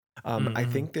I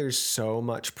think there's so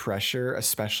much pressure,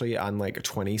 especially on like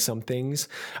 20 somethings,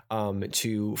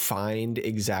 to find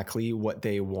exactly what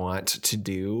they want to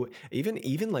do.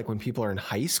 Even like when people are in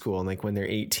high school and like when they're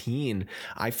 18,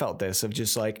 I felt this of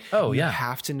just like, you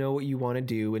have to know what you want to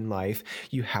do in life.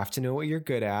 You have to know what you're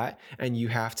good at, and you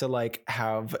have to like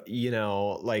have,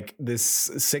 like this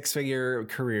 6-figure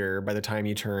career by the time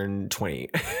you turn 20.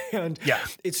 And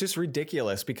it's just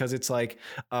ridiculous because it's like,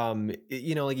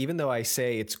 like even though I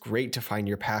say it's great to find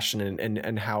your passion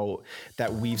and how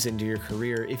that weaves into your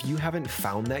career, if you haven't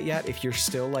found that yet, if you're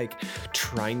still like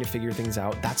trying to figure things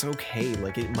out, that's okay.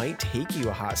 Like it might take you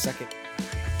a hot second.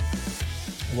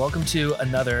 Welcome to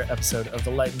another episode of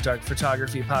the Light and Dark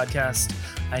Photography Podcast.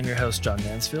 I'm your host, John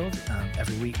Mansfield.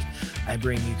 Every week, I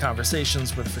bring you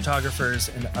conversations with photographers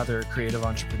and other creative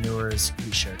entrepreneurs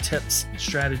who share tips and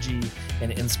strategy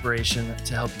and inspiration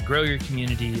to help you grow your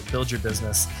community, build your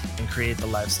business, and create the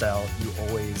lifestyle you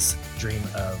always dream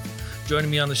of. Joining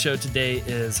me on the show today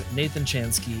is Nathan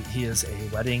Chansky. He is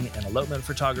a wedding and elopement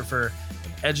photographer,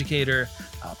 an educator,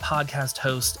 a podcast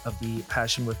host of the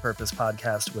Passion with Purpose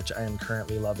podcast, which I am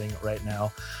currently loving right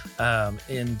now.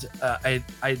 I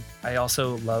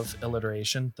also love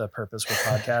alliteration. The Purpose with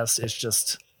podcast is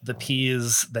just the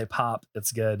P's, they pop.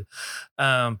 It's good.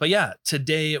 But yeah,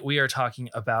 today we are talking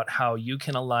about how you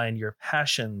can align your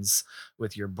passions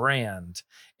with your brand.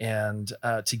 And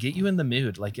to get you in the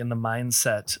mood, like in the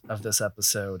mindset of this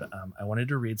episode, I wanted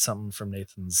to read something from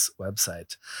Nathan's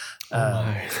website.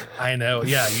 I know.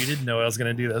 Yeah, you didn't know I was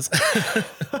going to do this.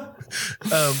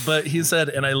 But he said,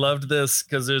 and I loved this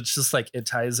because it's just like it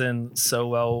ties in so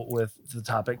well with the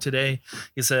topic today.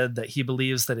 He said that he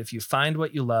believes that if you find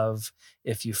what you love,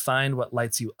 if you find what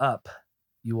lights you up,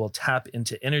 you will tap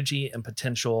into energy and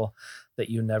potential that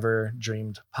you never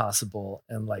dreamed possible.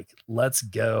 And like, let's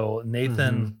go,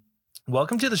 Nathan.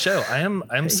 Welcome to the show.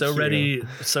 I'm so ready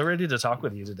to talk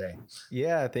with you today.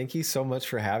 Yeah, thank you so much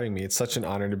for having me. It's such an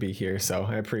honor to be here, so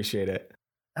I appreciate it.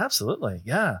 Absolutely,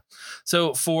 yeah.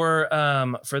 So for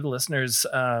the listeners,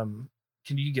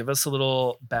 can you give us a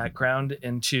little background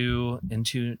into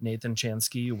Nathan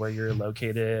Chansky, where you're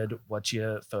located, what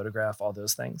you photograph, all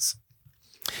those things?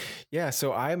 Yeah,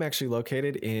 so I'm actually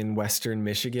located in Western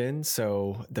Michigan,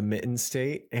 so the Mitten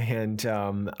State, and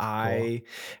I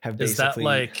have basically. Is that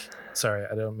like? Sorry,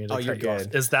 I don't mean to cut you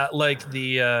off. Is that like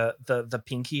the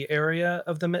pinky area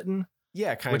of the mitten?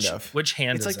 Yeah, kind of. Which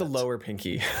hand it's is like the lower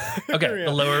pinky. Okay,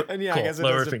 the lower. And yeah, cool. I guess it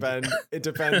lower does depend. It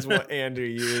depends what hand you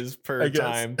use per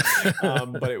time.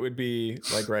 But it would be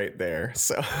like right there.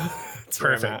 So that's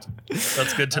perfect.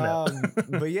 That's good to know.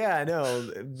 But yeah, no,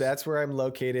 that's where I'm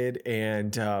located.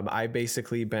 And I've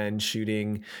basically been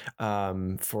shooting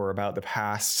for about the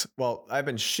past, I've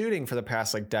been shooting for the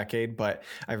past like decade, but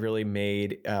I've really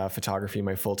made photography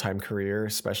my full-time career,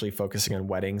 especially focusing on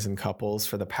weddings and couples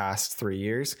for the past 3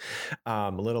 years.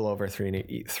 A little over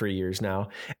 3 years now.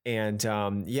 And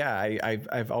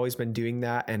I've always been doing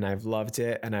that, and I've loved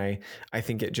it. And I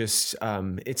think it just,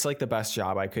 it's like the best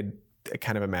job I could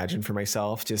kind of imagine for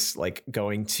myself, just like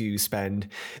going to spend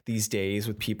these days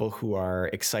with people who are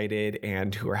excited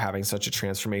and who are having such a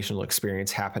transformational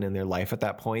experience happen in their life at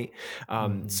that point.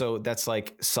 So that's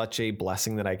like such a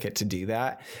blessing that I get to do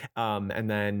that. And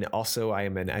then also I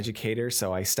am an educator.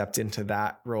 So I stepped into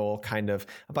that role kind of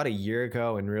about a year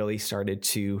ago and really started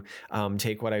to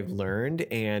take what I've learned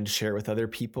and share with other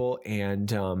people.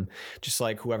 And just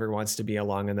like whoever wants to be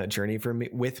along on that journey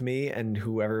with me, and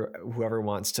whoever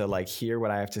wants to like hear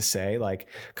what I have to say, like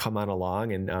come on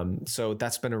along. And so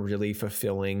that's been a really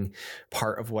fulfilling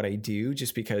part of what I do,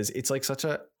 just because it's like such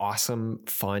a awesome,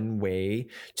 fun way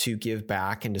to give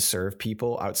back and to serve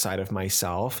people outside of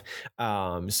myself.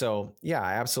 So yeah,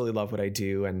 I absolutely love what I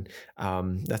do. And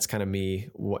that's kind of me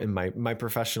in my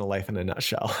professional life in a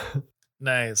nutshell.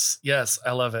 Nice. Yes,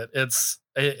 I love it.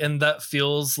 And that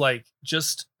feels like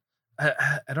just,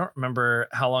 I don't remember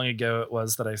how long ago it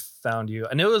was that I found you.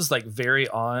 I know it was like very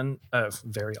early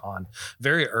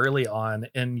on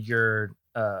in your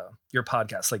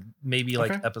podcast, like maybe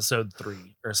like episode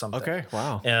 3 or something. Okay.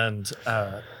 Wow. And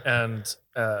I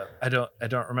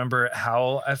don't remember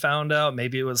how I found out.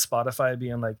 Maybe it was Spotify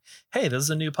being like, hey, this is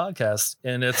a new podcast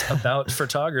and it's about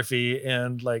photography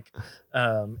and like,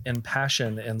 and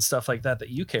passion and stuff like that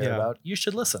you care about. You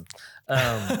should listen.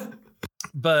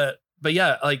 But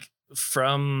yeah, like,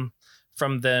 from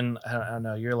then, I don't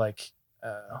know, you're like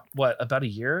about a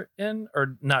year in,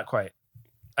 or not quite,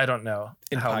 I don't know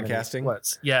in podcasting.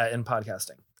 In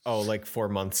podcasting. Oh, like 4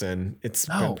 months in. It's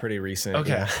been pretty recent.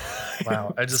 Okay. Yeah.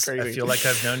 Wow. I feel like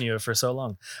I've known you for so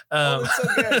long. That's so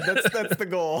good. That's the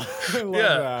goal. I love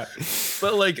that.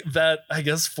 But like that, I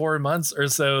guess 4 months or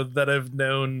so that I've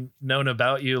known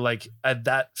about you, like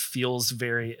that feels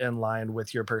very in line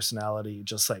with your personality,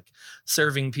 just like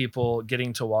serving people,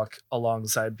 getting to walk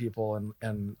alongside people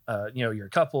and your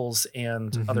couples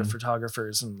and other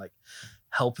photographers and like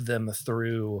help them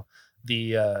through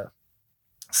the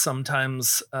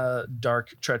sometimes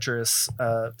dark, treacherous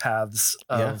paths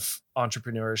of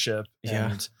entrepreneurship.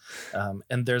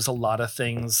 And there's a lot of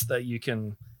things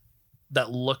that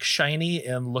look shiny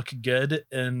and look good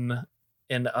in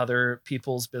other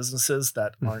people's businesses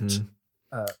that aren't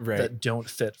that don't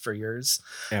fit for yours.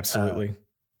 Absolutely.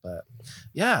 But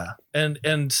yeah.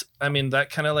 And I mean, that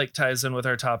kind of like ties in with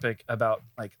our topic about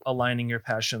like aligning your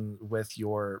passion with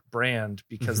your brand,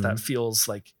 because that feels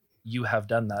like you have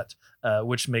done that,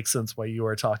 which makes sense why you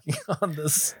are talking on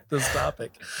this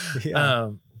topic.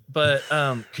 But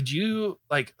could you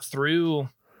like throughout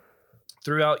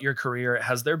your career,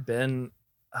 has there been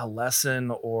a lesson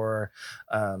or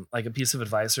like a piece of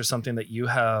advice or something that you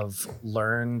have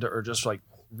learned or just like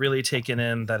really taken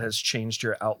in that has changed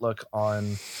your outlook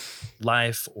on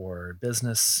life or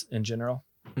business in general?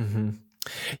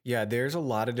 Yeah, there's a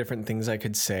lot of different things I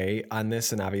could say on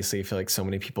this. And obviously I feel like so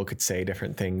many people could say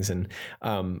different things. And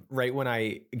right when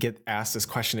I get asked this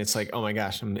question, it's like, oh my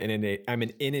gosh, I'm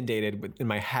inundated in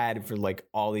my head for like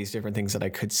all these different things that I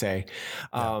could say.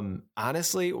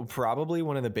 Honestly, probably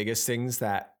one of the biggest things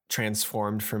that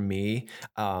transformed for me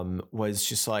was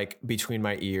just like between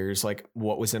my ears, like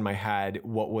what was in my head,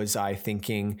 what was I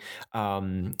thinking,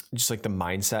 just like the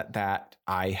mindset that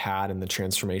I had and the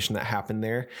transformation that happened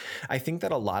there. I think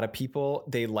that a lot of people,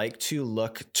 they like to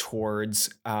look towards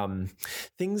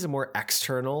things more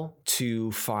external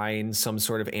to find some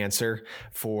sort of answer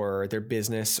for their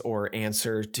business or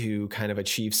answer to kind of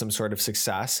achieve some sort of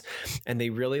success. And they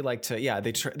really like to,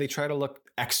 they try to look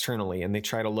externally and they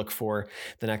try to look for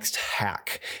the next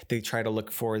hack. They try to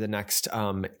look for the next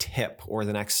tip or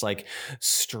the next like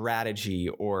strategy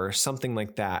or something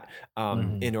like that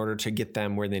in order to get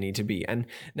them where they need to be. And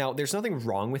now there's nothing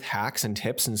wrong with hacks and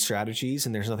tips and strategies,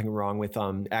 and there's nothing wrong with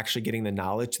actually getting the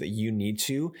knowledge that you need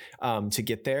to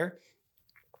get there.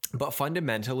 But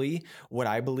fundamentally, what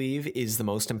I believe is the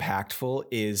most impactful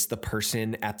is the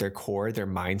person at their core, their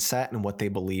mindset, and what they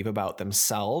believe about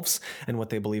themselves and what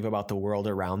they believe about the world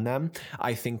around them.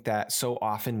 I think that so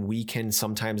often we can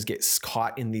sometimes get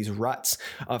caught in these ruts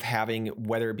of having,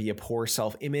 whether it be a poor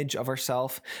self-image of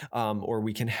ourselves, or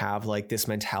we can have like this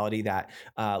mentality that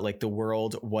like the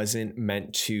world wasn't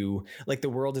meant to, like the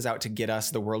world is out to get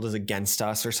us, the world is against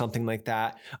us or something like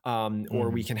that. Or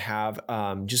we can have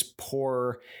just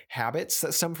poor habits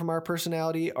that stem from our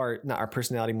personality, or not our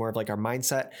personality, more of like our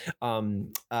mindset,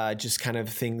 just kind of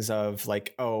things of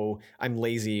like, oh, I'm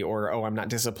lazy, or oh, I'm not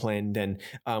disciplined. And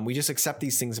we just accept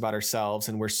these things about ourselves,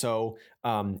 and we're so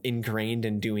ingrained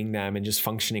in doing them and just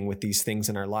functioning with these things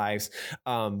in our lives.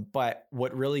 But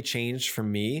what really changed for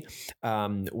me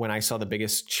when I saw the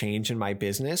biggest change in my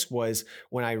business was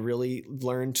when I really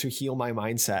learned to heal my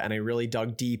mindset, and I really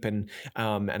dug deep, and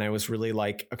I was really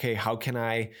like, okay, how can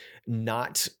I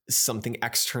not something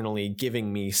externally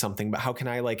giving me something, but how can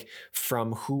I, like,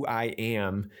 from who I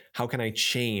am, how can I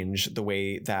change the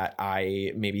way that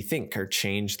I maybe think, or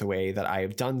change the way that I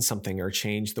have done something, or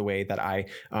change the way that I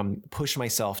push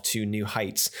myself to new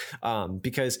heights?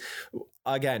 Because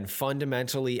again,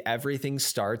 fundamentally, everything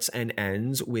starts and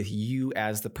ends with you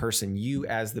as the person, you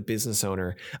as the business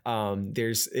owner.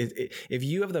 If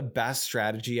you have the best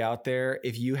strategy out there,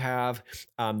 if you have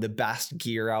the best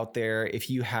gear out there,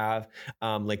 if you have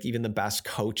like even the best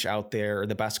coach out there, or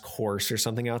the best course or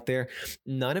something out there,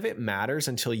 none of it matters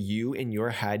until you in your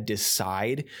head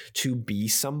decide to be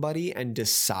somebody and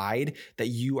decide that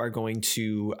you are going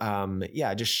to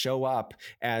just show up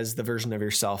as the version of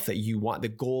yourself that you want, the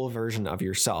goal version of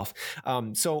yourself.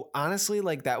 So honestly,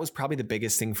 like, that was probably the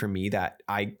biggest thing for me that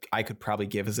I could probably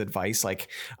give as advice. Like,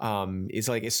 is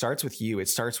like, it starts with you. It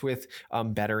starts with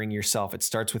bettering yourself. It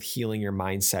starts with healing your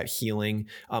mindset, healing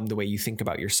the way you think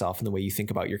about yourself and the way you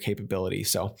think about your capability.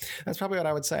 So that's probably what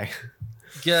I would say.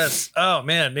 Yes. Oh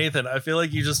man, Nathan, I feel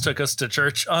like you just took us to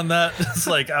church on that. It's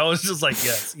like, I was just like,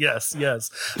 yes.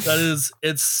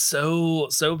 It's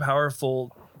so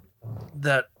powerful,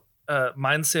 that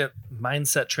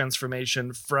mindset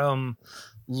transformation from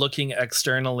looking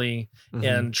externally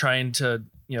and trying to,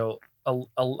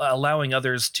 allowing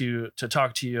others to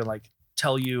talk to you and like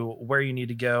tell you where you need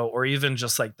to go, or even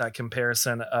just like that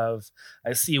comparison of,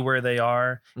 I see where they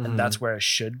are and that's where I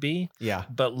should be. Yeah.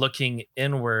 But looking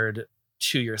inward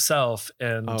to yourself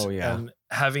and and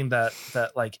having that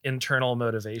like internal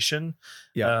motivation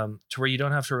to where you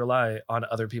don't have to rely on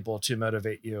other people to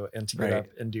motivate you and to get up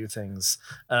and do things.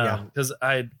 Because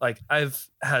I've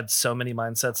had so many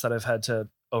mindsets that I've had to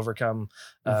overcome,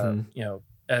 you know,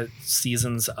 at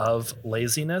seasons of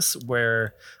laziness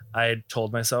where I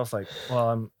told myself like,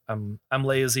 well, I'm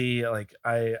lazy. Like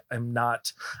I'm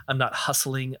not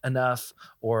hustling enough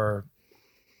or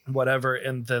whatever.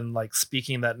 And then like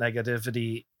speaking that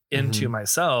negativity into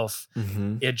myself,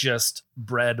 it just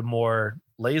bred more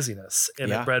laziness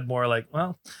and it bred more like,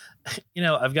 well, you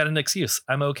know, I've got an excuse.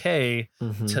 I'm okay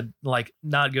to like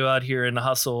not go out here and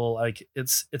hustle. Like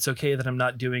it's okay that I'm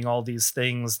not doing all these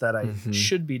things that I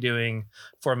should be doing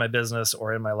for my business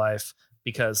or in my life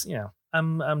because, you know,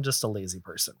 I'm just a lazy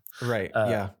person. Right.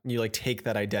 You like take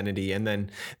that identity and then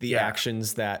the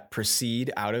actions that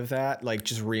proceed out of that, like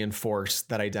just reinforce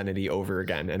that identity over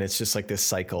again. And it's just like this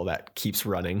cycle that keeps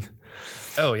running.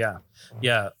 Oh yeah.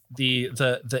 Yeah.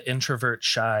 The introvert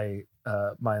shy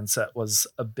mindset was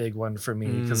a big one for me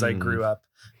because I grew up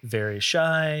very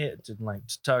shy. Didn't like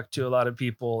to talk to a lot of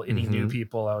people, any new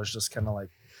people. I was just kind of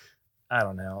like, I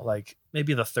don't know, like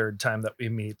maybe the third time that we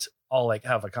meet, I'll like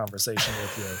have a conversation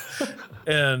with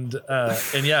you.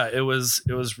 And yeah, it was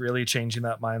really changing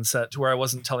that mindset to where I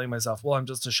wasn't telling myself, well, I'm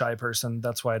just a shy person.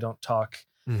 That's why I don't talk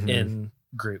in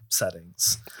group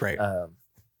settings. Right.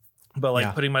 But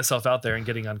like putting myself out there and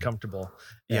getting uncomfortable.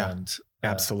 And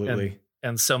absolutely.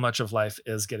 And so much of life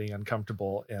is getting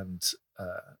uncomfortable and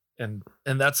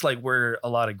that's like where a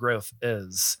lot of growth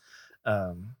is.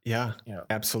 You know,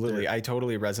 absolutely. I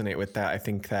totally resonate with that. I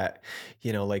think that,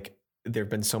 you know, like there've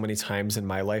been so many times in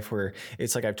my life where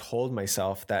it's like I've told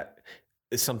myself that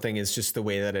something is just the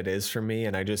way that it is for me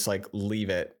and I just like leave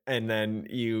it and then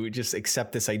you just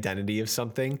accept this identity of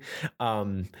something.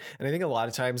 And I think a lot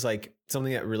of times like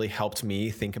something that really helped me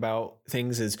think about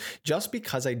things is just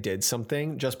because I did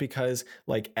something, just because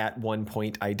like at one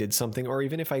point I did something, or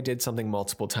even if I did something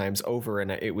multiple times over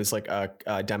and it was like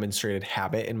a demonstrated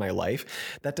habit in my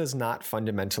life, that does not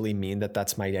fundamentally mean that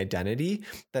that's my identity.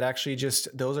 That actually just,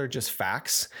 those are just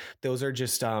facts. Those are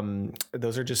just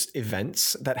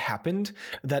events that happened.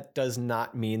 That does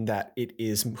not mean that it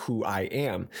is who I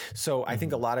am. So I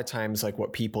think a lot of times like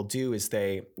what people do is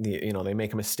they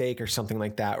make a mistake or something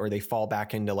like that, or they fall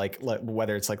back into like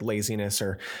whether it's like laziness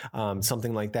or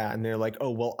something like that, and they're like, oh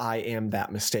well, I am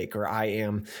that mistake, or I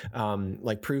am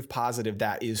like proof positive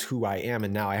that is who I am,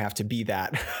 and now I have to be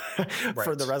that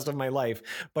for the rest of my life.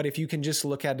 But if you can just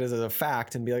look at it as a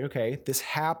fact and be like, okay, this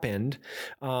happened,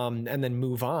 and then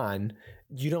move on,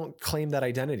 you don't claim that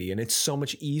identity. And it's so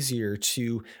much easier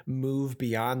to move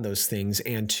beyond those things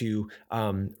and to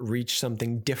reach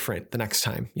something different the next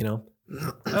time, you know?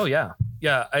 Oh yeah.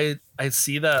 Yeah. I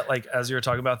see that. Like, as you were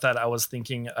talking about that, I was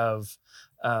thinking of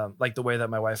like the way that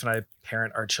my wife and I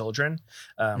parent our children.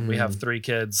 We have 3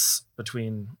 kids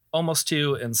between almost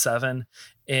 2 and 7.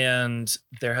 And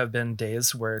there have been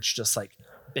days where it's just like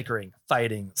bickering,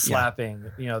 fighting,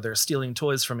 slapping, you know, they're stealing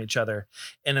toys from each other.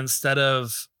 And instead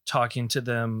of talking to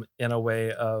them in a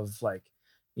way of like,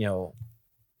 you know,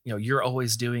 you're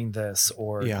always doing this,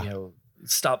 or, you know,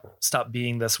 stop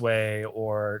being this way,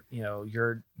 or, you know,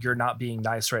 you're not being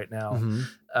nice right now.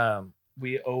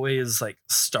 We always like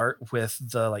start with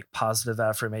the like positive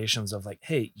affirmations of like,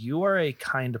 hey, you are a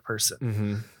kind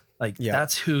person. Like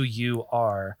that's who you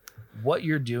are. What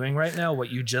you're doing right now,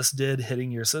 what you just did,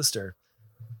 hitting your sister,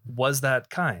 was that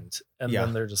kind? And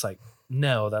then they're just like,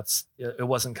 no, it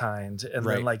wasn't kind. And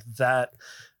then like that,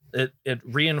 it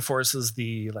reinforces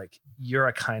the, like, you're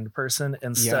a kind person,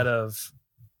 instead of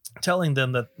telling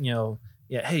them that, you know,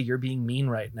 hey, you're being mean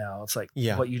right now. It's like,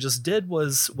 what you just did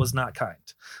was not kind.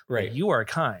 Right. You are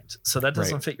kind. So that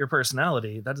doesn't fit your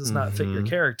personality. That does not fit your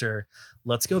character.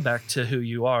 Let's go back to who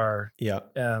you are.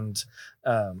 And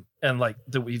like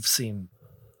that, we've seen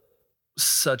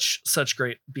such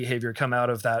great behavior come out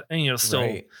of that. And, you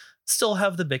know, still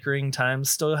have the bickering times,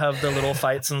 still have the little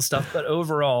fights and stuff, but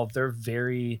overall they're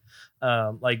very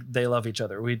like they love each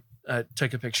other. We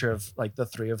took a picture of like the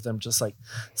 3 of them just like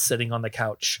sitting on the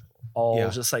couch, all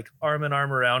just like arm in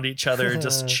arm around each other,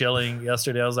 just chilling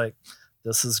yesterday. I was like,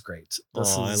 this is great.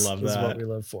 This is what we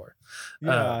live for.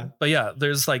 But yeah,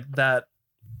 there's like that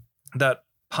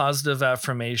positive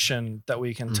affirmation that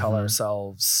we can tell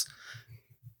ourselves.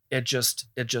 It just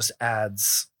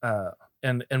adds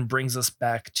and brings us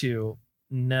back to,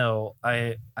 no,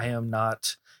 I am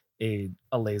not a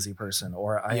lazy person,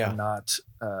 or I am not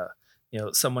you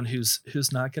know, someone who's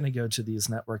not going to go to these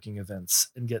networking events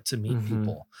and get to meet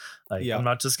people. Like, I'm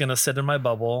not just going to sit in my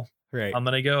bubble Right. I'm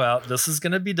going to go out. This is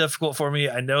going to be difficult for me.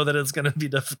 I know that it's going to be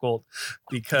difficult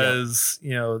because,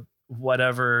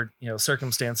 whatever,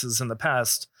 circumstances in the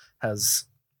past has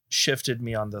shifted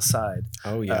me on this side.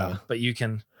 Oh yeah. But you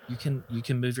can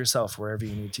move yourself wherever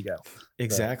you need to go.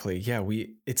 Exactly. Yeah.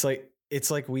 It's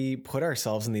like we put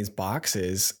ourselves in these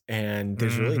boxes, and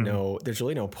there's really no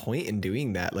point in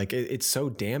doing that. Like it's so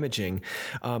damaging.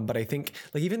 But I think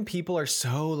like even people are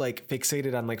so like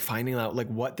fixated on like finding out like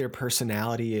what their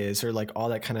personality is or like all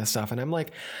that kind of stuff. And I'm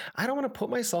like, I don't want to put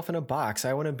myself in a box.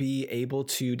 I want to be able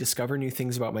to discover new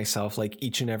things about myself, like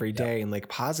each and every day, and like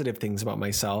positive things about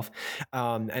myself.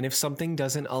 And if something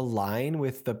doesn't align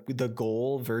with the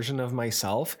goal version of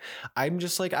myself, I'm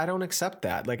just like, I don't accept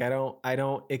that. Like I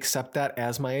don't accept that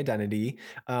as my identity.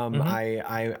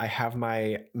 I have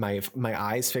my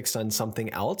eyes fixed on something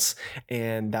else,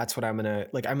 and that's what I'm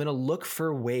gonna look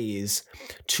for ways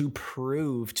to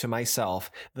prove to myself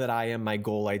that I am my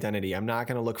goal identity. I'm not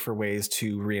gonna look for ways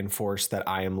to reinforce that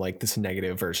I am like this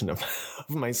negative version of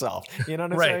myself. You know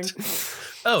what I'm saying?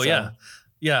 Oh, so.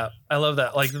 Yeah. I love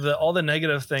that. Like all the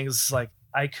negative things, like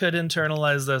I could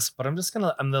internalize this, but I'm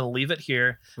gonna leave it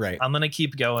here. Right. I'm gonna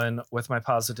keep going with my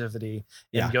positivity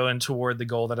and going toward the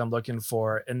goal that I'm looking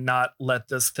for, and not let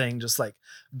this thing just like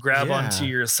grab onto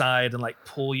your side and like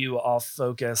pull you off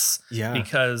focus. Yeah.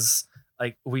 Because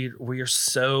like we are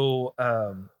so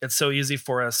it's so easy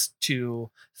for us to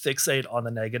fixate on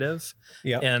the negative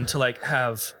and to like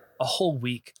have a whole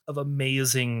week of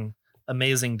amazing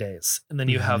days, and then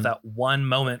you have that one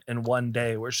moment in one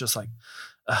day where it's just like,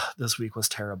 this week was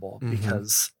terrible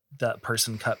because that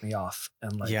person cut me off,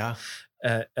 and like,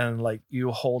 and like you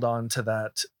hold on to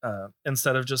that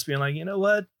instead of just being like, you know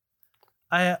what,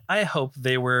 I hope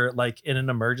they were like in an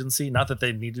emergency, not that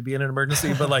they need to be in an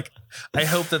emergency, but like, I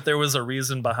hope that there was a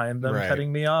reason behind them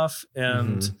cutting me off,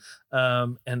 and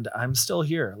I'm still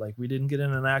here. Like we didn't get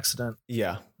in an accident.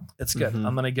 Yeah. It's good.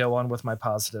 I'm going to go on with my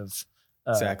positive.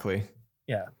 Exactly.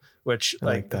 Yeah. Which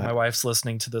like my wife's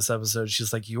listening to this episode,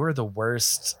 she's like, you are the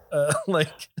worst.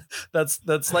 Like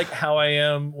that's like how I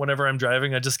am whenever I'm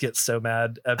driving. I just get so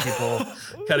mad at people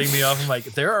cutting me off. I'm like,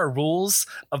 there are rules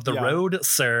of the road,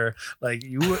 sir. Like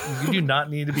you do not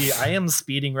need to be. I am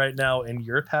speeding right now and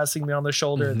you're passing me on the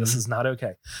shoulder. This is not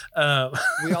okay.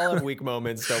 We all have weak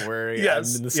moments. Don't worry.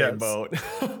 Yes, I'm in the same boat.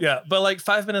 Yeah. But like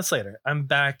 5 minutes later, I'm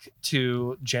back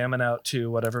to jamming out to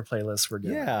whatever playlist we're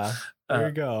doing. Yeah. There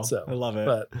you go. So, I love it.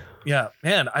 But yeah,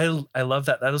 man, I love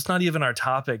that. That was not even our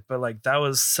topic, but like that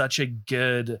was such a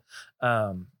good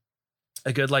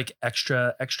like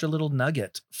extra little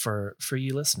nugget for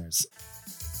you listeners.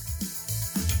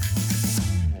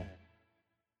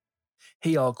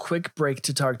 Hey y'all, quick break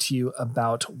to talk to you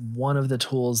about one of the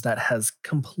tools that has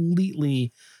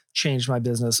completely changed my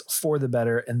business for the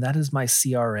better, and that is my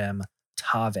CRM,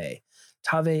 Tave.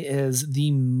 Tave is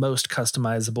the most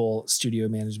customizable studio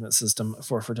management system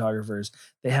for photographers.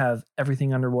 They have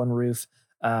everything under one roof,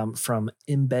 from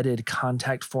embedded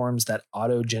contact forms that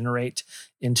auto-generate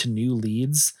into new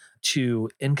leads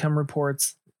to income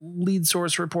reports, lead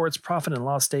source reports, profit and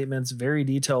loss statements, very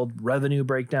detailed revenue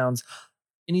breakdowns.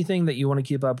 Anything that you want to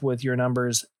keep up with your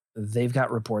numbers, they've got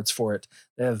reports for it.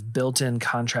 They have built-in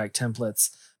contract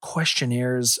templates,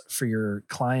 questionnaires for your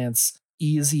clients,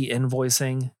 easy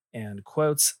invoicing, and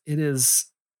quotes. It is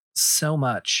so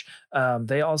much.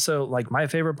 They also, like my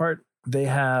favorite part, they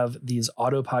have these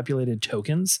auto-populated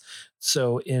tokens.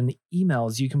 So in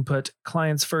emails, you can put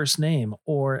client's first name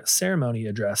or ceremony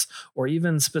address, or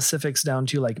even specifics down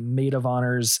to like maid of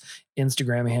honor's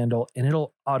Instagram handle, and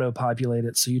it'll auto-populate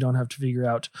it so you don't have to figure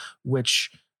out which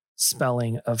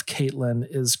spelling of Caitlin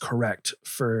is correct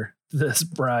for this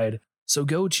bride. So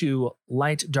go to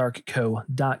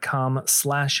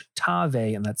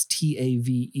lightdarkco.com/Tave, and that's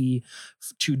TAVE,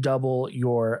 to double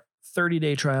your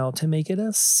 30-day trial to make it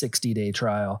a 60-day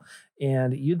trial.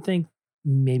 And you'd think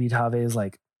maybe Tave is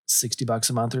like $60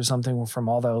 a month or something from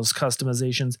all those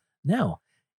customizations. No,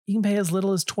 you can pay as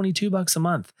little as $22 a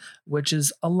month, which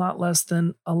is a lot less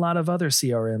than a lot of other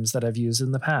CRMs that I've used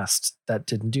in the past that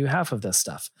didn't do half of this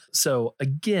stuff. So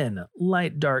again,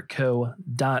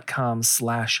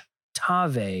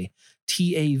 lightdarkco.com/Tave,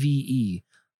 Tave.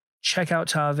 Check out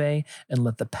Tave and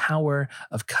let the power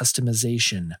of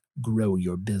customization grow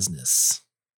your business.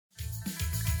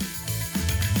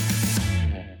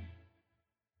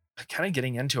 Kind of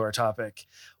getting into our topic.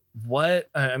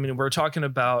 We're talking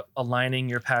about aligning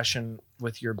your passion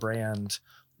with your brand.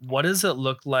 What does it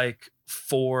look like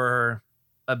for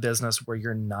a business where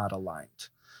you're not aligned?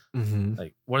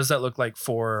 Like, what does that look like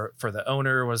for the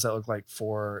owner? What does that look like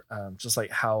for just like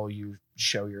how you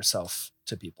show yourself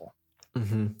to people?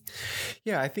 Mm-hmm.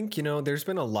 Yeah, I think, there's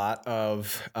been a lot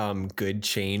of good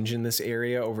change in this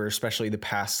area over especially the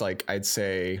past, like, I'd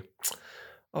say,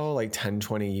 like 10,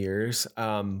 20 years.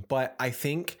 But I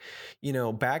think,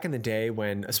 back in the day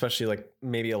when, especially like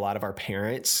maybe a lot of our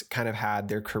parents kind of had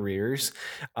their careers,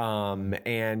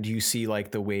 and you see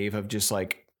like the wave of just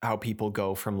like how people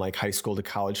go from like high school to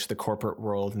college to the corporate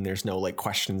world and there's no like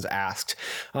questions asked.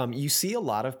 You see a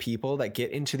lot of people that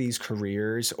get into these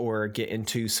careers or get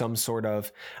into some sort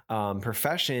of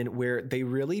profession where they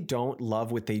really don't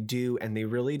love what they do, and they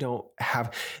really don't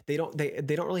have, they don't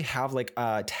really have like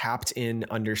a tapped in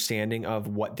understanding of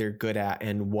what they're good at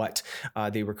and what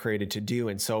they were created to do.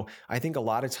 And so I think a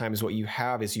lot of times what you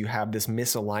have is you have this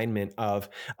misalignment of,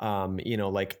 I'm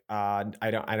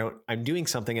doing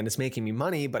something and it's making me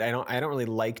money, but I don't really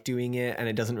like doing it, and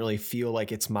it doesn't really feel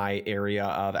like it's my area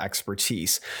of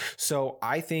expertise. So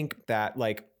I think that,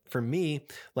 like, for me,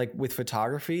 like with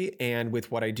photography and with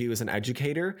what I do as an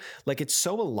educator, like it's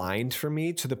so aligned for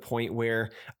me to the point where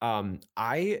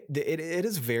it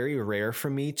is very rare for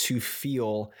me to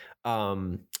feel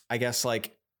I guess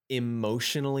like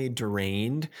emotionally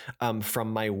drained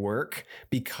from my work,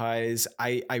 because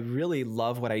I really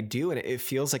love what I do and it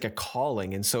feels like a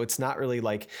calling. And so it's not really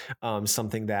like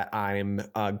something that I'm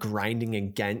grinding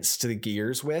against the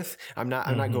gears with. I'm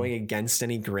not going against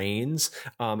any grains.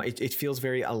 It feels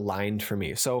very aligned for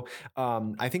me. So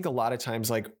I think a lot of times,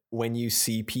 like when you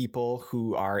see people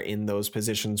who are in those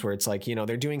positions where it's like,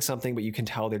 they're doing something, but you can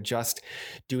tell they're just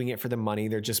doing it for the money.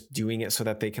 They're just doing it so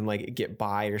that they can like get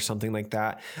by or something like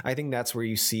that. I think that's where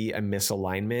you see a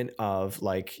misalignment of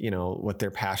like, what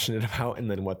they're passionate about and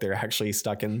then what they're actually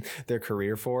stuck in their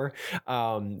career for.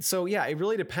 So yeah, it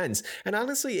really depends. And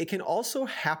honestly, it can also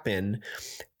happen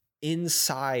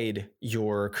inside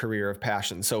your career of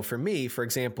passion. So for me, for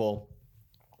example,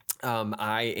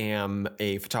 I am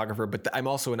a photographer, but I'm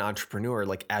also an entrepreneur,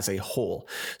 like as a whole.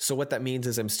 So what that means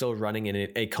is I'm still running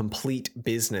in a complete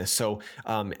business. So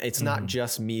it's not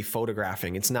just me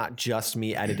photographing. It's not just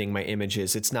me editing my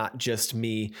images. It's not just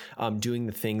me doing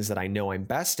the things that I know I'm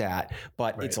best at,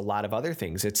 but It's a lot of other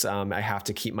things. It's I have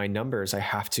to keep my numbers. I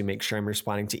have to make sure I'm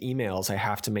responding to emails. I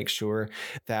have to make sure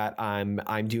that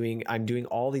I'm doing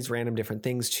all these random different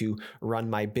things to run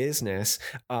my business.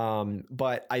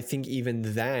 But I think even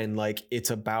then, like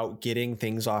it's about getting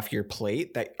things off your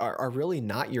plate that are really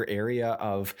not your area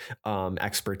of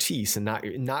expertise, and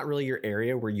not really your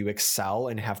area where you excel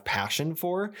and have passion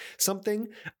for something.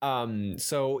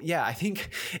 So yeah, I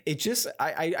think it just,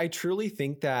 I truly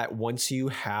think that once you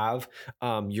have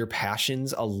your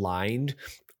passions aligned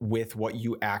with what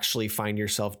you actually find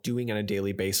yourself doing on a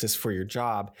daily basis for your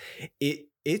job,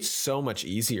 it's so much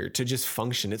easier to just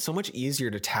function. It's so much easier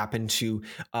to tap into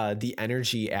the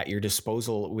energy at your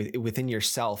disposal within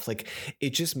yourself. Like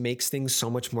it just makes things so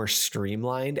much more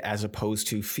streamlined, as opposed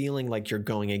to feeling like you're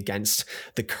going against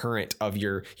the current of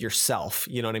yourself.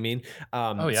 You know what I mean?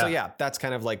 So yeah, that's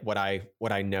kind of like what I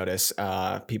notice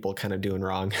people kind of doing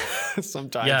wrong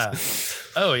sometimes.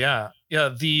 Yeah. Oh yeah. Yeah.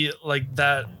 The like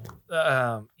that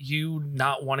you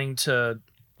not wanting to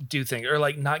do things, or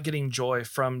like not getting joy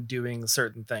from doing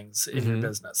certain things in your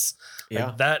business.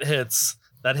 Like that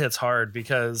hits hard,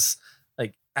 because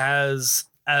like as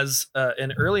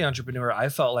an early entrepreneur, I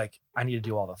felt like I need to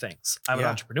do all the things. I'm an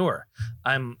entrepreneur.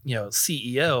 I'm,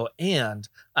 CEO, and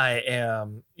I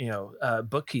am,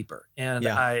 bookkeeper, and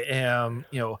I am,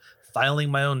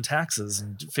 filing my own taxes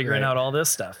and figuring out all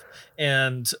this stuff.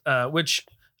 And which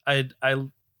I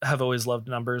have always loved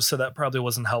numbers, so that probably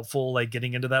wasn't helpful. Like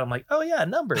getting into that, I'm like, oh yeah,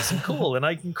 numbers and cool, and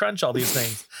I can crunch all these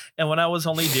things. And when I was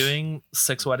only doing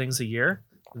 6 weddings a year,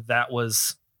 that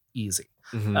was easy.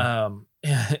 And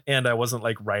I wasn't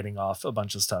like writing off a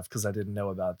bunch of stuff because I didn't know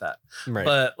about that. Right.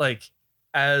 But like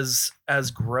as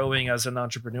growing as an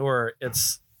entrepreneur,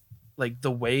 it's like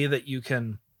the way that you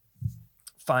can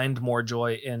find more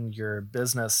joy in your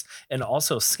business, and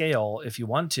also scale if you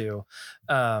want to,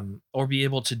 or be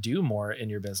able to do more in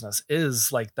your business,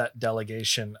 is like that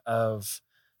delegation of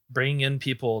bringing in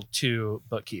people to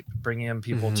bookkeep, bringing in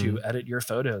people to edit your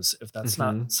photos. If that's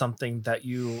not something that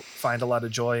you find a lot of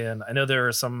joy in. I know there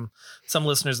are some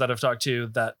listeners that I've talked to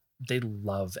that they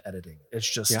love editing. It's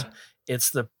just, it's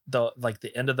the like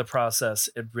the end of the process.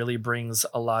 It really brings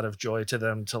a lot of joy to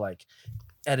them to like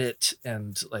edit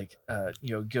and like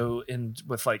go in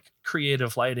with like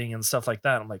creative lighting and stuff like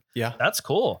that. I'm like, yeah, that's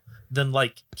cool. Then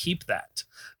like keep that.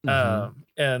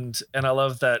 And I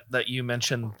love that you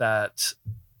mentioned that,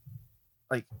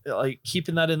 like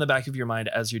keeping that in the back of your mind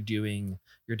as you're doing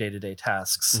your day-to-day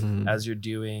tasks, as you're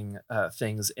doing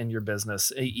things in your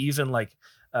business. Even like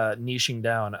niching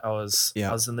down. I was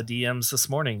in the DMs this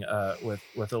morning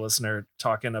with a listener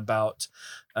talking about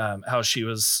how she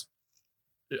was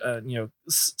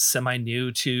semi new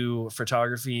to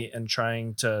photography and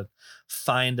trying to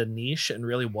find a niche and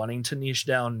really wanting to niche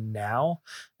down now,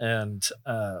 and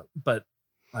but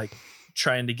like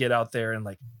trying to get out there and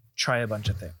like try a bunch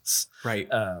of things, right?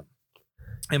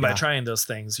 And by trying those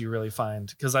things, you really find,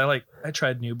 because I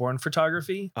tried newborn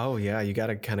photography. Oh yeah, you got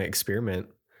to kind of experiment.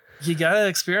 You gotta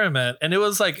experiment, and it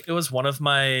was one of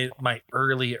my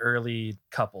early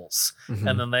couples,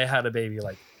 and then they had a baby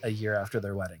like a year after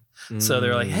their wedding. So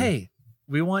they're like, "Hey,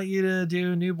 we want you to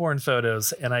do newborn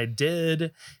photos," and I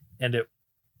did, and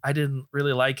I didn't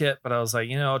really like it, but I was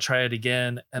like, I'll try it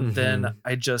again. And then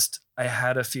I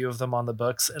had a few of them on the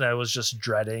books, and I was just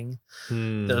dreading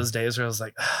those days where I was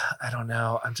like, I don't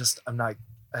know,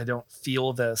 I don't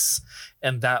feel this,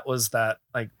 and that was that,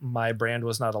 like, my brand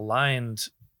was not aligned.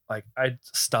 Like, I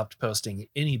stopped posting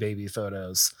any baby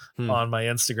photos on my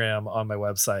Instagram, on my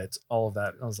website, all of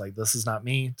that. I was like, this is not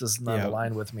me. This is not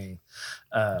aligned with me.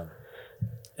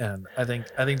 And I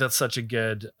think that's such a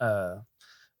good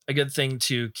thing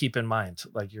to keep in mind.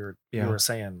 Like you were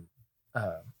saying,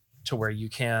 to where you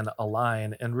can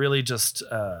align and really just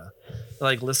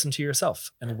like listen to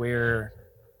yourself and where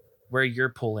you're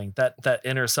pulling that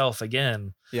inner self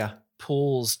again.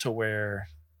 Pulls to where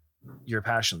your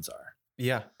passions are.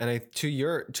 Yeah. And to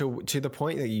the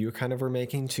point that you kind of were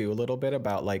making too, a little bit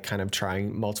about like kind of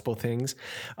trying multiple things.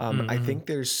 I think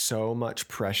there's so much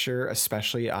pressure,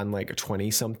 especially on like 20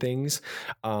 somethings,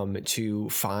 to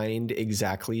find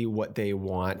exactly what they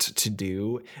want to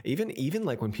do. Even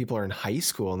like when people are in high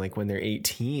school and like when they're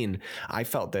 18, I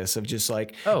felt this of just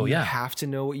like, you have to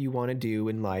know what you want to do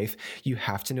in life. You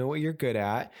have to know what you're good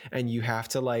at, and you have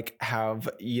to like have,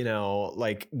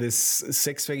 like this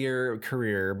 6-figure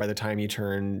career by the time you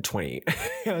turn 20.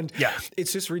 And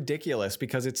it's just ridiculous,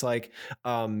 because it's like,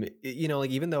 like,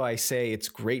 even though I say it's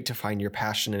great to find your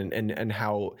passion and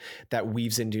how that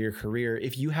weaves into your career,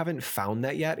 if you haven't found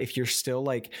that yet, if you're still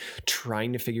like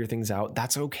trying to figure things out,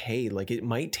 that's okay. Like, it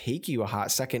might take you a hot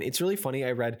second. It's really funny.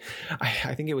 I read,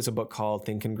 I think it was a book called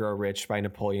Think and Grow Rich by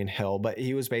Napoleon Hill, but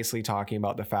he was basically talking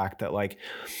about the fact that like,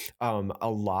 a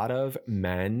lot of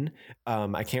men,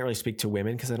 I can't really speak to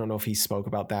women because I don't know if he spoke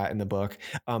about that in the book.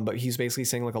 But he's basically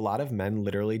saying like a lot of men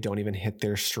literally don't even hit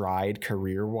their stride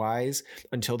career wise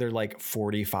until they're like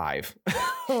 45.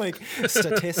 Like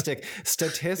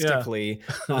statistically,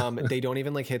 they don't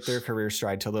even like hit their career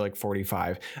stride till they're like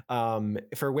 45.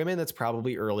 For women, that's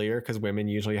probably earlier, because women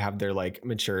usually have their like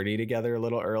maturity together a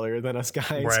little earlier than us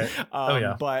guys.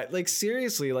 Right. But like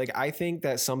seriously, like I think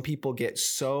that some people get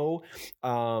so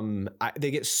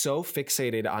they get so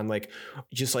fixated on like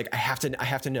just like I have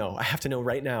to know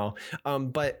right now.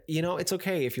 But it's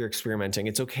okay if you're experimenting.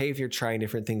 It's okay if you're trying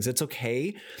different things. It's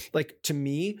okay. Like, to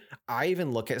me, I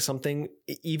even look at something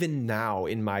even now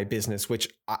in my business, which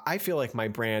I feel like my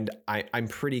brand, I'm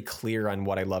pretty clear on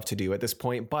what I love to do at this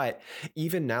point. But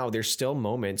even now, there's still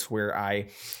moments where I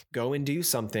go and do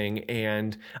something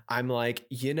and I'm like,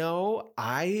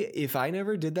 if I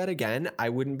never did that again, I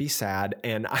wouldn't be sad.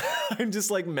 And I'm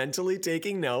just like mentally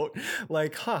taking note,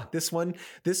 like,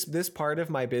 this part of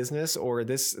my business or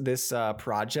this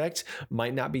project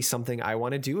might not be something I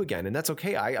want to do again. And that's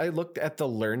okay. I looked at the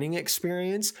learning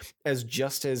experience as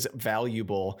just as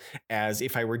valuable as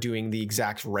if I were doing the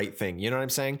exact right thing. You know what I'm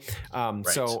saying? Right.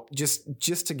 So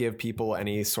just to give people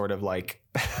any sort of like,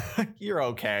 you're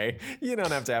okay. You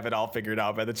don't have to have it all figured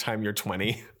out by the time you're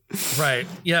 20. Right.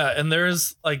 Yeah. And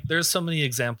there's so many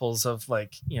examples of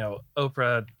like,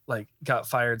 Oprah like got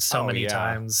fired so many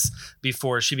times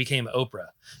before she became Oprah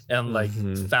and like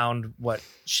found what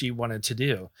she wanted to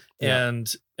do. Yeah. And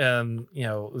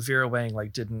Vera Wang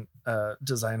like didn't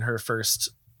design her first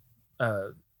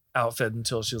outfit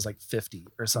until she was like 50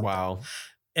 or something. Wow.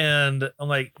 And I'm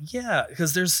like, yeah,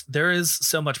 because there is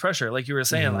so much pressure. Like you were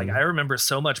saying, like I remember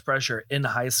so much pressure in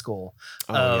high school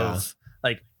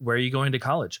like, where are you going to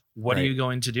college? What are you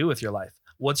going to do with your life?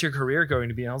 What's your career going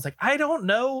to be? And I was like, I don't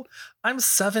know. I'm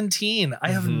 17.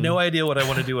 I have no idea what I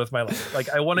want to do with my life. Like,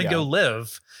 I want to go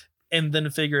live and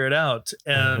then figure it out.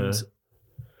 And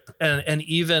and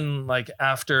even like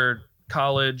after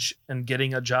college and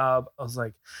getting a job, I was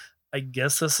like, I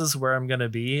guess this is where I'm going to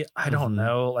be. I don't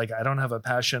know. Like, I don't have a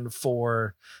passion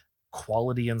for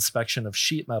quality inspection of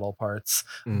sheet metal parts,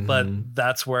 but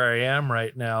that's where I am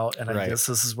right now. And I guess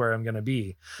this is where I'm going to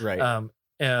be. Right.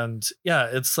 And yeah,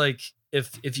 it's like,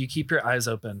 if you keep your eyes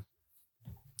open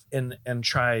and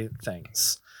try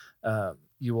things,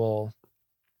 you will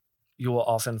you will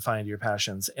often find your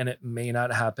passions, and it may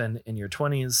not happen in your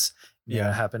 20s, may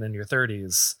not happen in your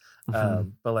 30s,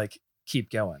 but like keep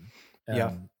going.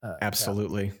 And,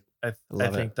 absolutely. I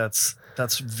think that's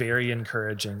very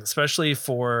encouraging, especially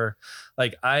for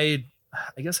like, I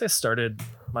guess I started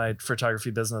my photography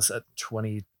business at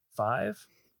 25.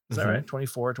 Is that right?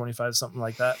 24, 25, something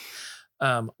like that.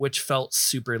 Which felt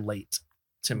super late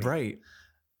to me. Right.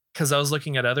 Because I was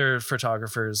looking at other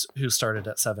photographers who started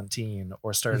at 17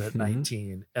 or started at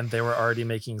 19, and they were already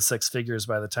making six figures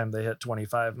by the time they hit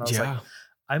 25. And I was like,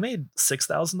 I made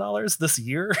 $6,000 this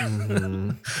year.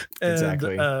 and,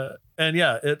 exactly. And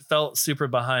yeah, it felt super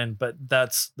behind, but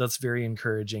that's very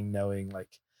encouraging, knowing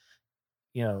like,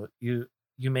 you know, you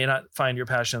may not find your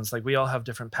passions. Like, we all have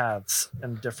different paths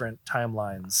and different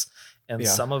timelines. And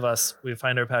some of us, we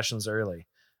find our passions early,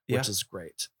 which is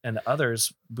great. And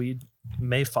others, we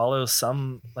may follow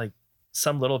some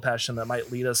little passion that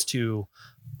might lead us to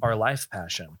our life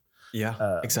passion.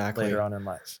 Exactly. Later on in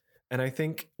life. And I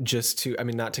think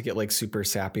not to get like super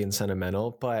sappy and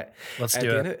sentimental, but let's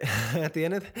do it. At the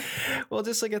end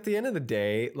of the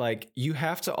day, like, you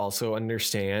have to also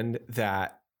understand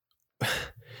that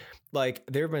like,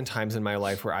 there have been times in my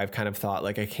life where I've kind of thought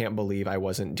like, I can't believe I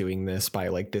wasn't doing this by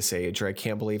like this age, or I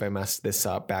can't believe I messed this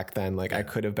up back then. Like, I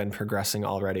could have been progressing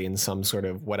already in some sort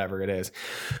of whatever it is.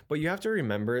 But you have to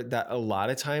remember that a lot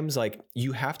of times, like,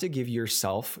 you have to give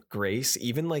yourself grace,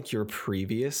 even like your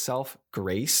previous self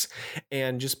grace,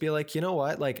 and just be like, you know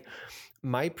what, like,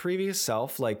 my previous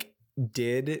self, like,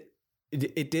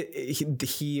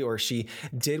 he or she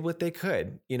did what they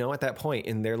could, you know, at that point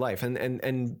in their life.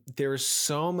 And there's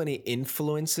so many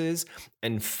influences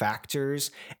and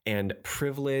factors and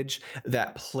privilege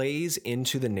that plays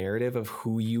into the narrative of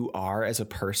who you are as a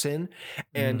person.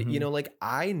 And, you know, like,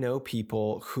 I know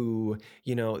people who,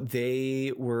 you know,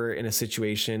 they were in a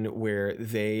situation where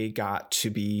they got to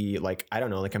be like, I don't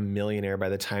know, like a millionaire by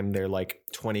the time they're like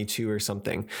 22 or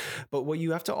something. But what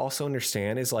you have to also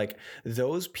understand is like,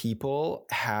 those people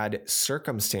had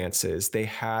circumstances, they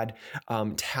had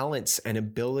talents and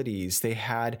abilities,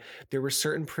 there were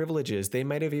certain privileges. They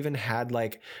might have even had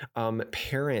like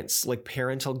parents, like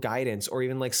parental guidance, or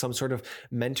even like some sort of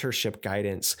mentorship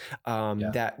guidance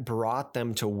that brought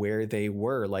them to where they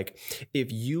were. Like,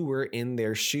 if you were in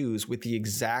their shoes with the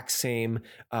exact same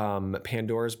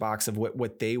Pandora's box of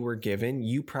what they were given,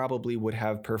 you probably would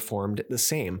have performed the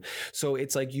same. So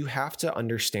it's like, you have to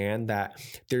understand that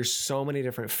there's so many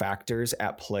different factors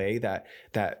at play that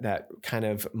kind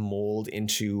of mold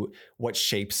into what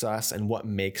shapes us and what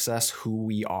makes us who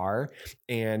we are.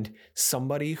 And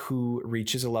somebody who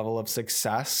reaches a level of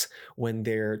success when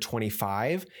they're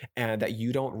 25 and that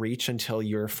you don't reach until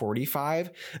you're 45,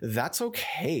 that's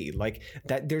okay. Like,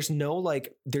 that there's no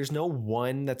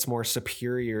one that's more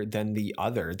superior than the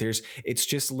other. It's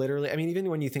just literally, I mean, even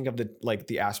when you think of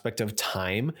the aspect of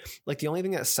time, like, the only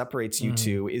thing that separates you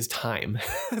two is time.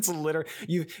 It's literally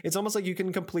it's almost like you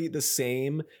can complete the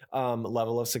same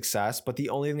level of success, but the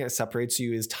only thing that separates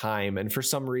you is time. And for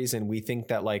some reason, we think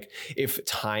that like, if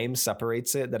time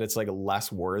separates it, that it's like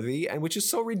less worthy, and which is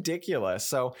so ridiculous.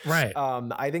 So right.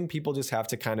 I think people just have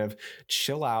to kind of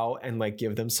chill out and like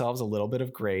give themselves a little bit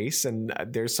of grace. And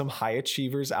there's some high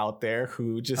achievers out there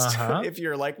who just, if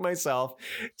you're like myself,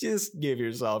 just give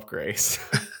yourself grace.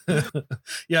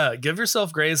 Yeah, give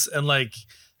yourself grace, and like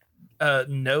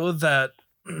know that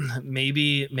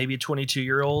maybe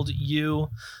 22-year-old you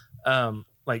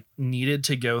like needed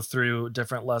to go through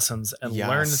different lessons and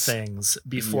learn things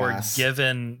before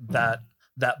given that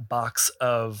box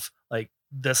of like,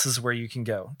 this is where you can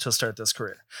go to start this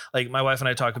career. Like, my wife and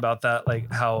I talk about that,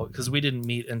 like how, because we didn't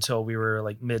meet until we were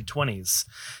like mid-20s,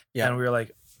 and we were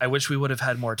like, I wish we would have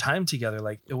had more time together.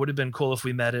 Like, it would have been cool if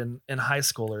we met in high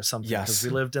school or something, because we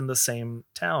lived in the same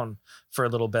town for a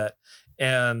little bit.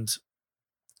 And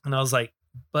I was like,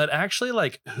 but actually,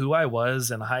 like, who I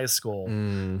was in high school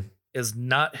is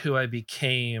not who I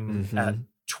became at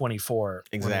 24.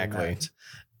 Exactly.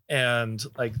 And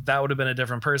like, that would have been a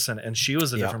different person. And she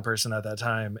was a different person at that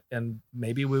time. And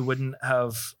maybe we wouldn't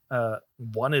have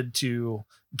wanted to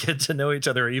get to know each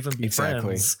other or even be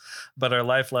friends. But our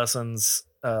life lessons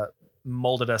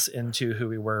molded us into who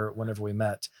we were whenever we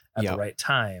met at the right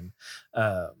time.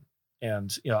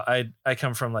 And, you know, I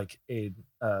come from like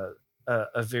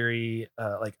a very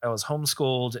like, I was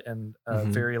homeschooled and a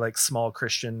very like small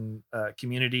Christian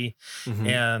community.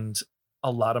 And a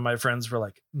lot of my friends were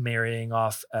like marrying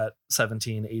off at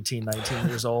 17, 18, 19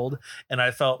 years old. And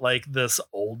I felt like this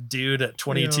old dude at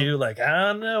 22, like, I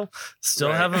don't know,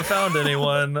 still haven't found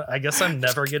anyone. I guess I'm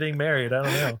never getting married. I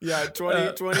don't know. Yeah.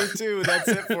 22. That's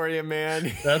it for you,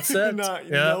 man. That's it.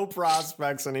 No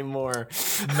prospects anymore.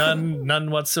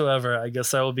 None whatsoever. I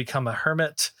guess I will become a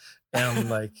hermit and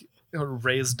like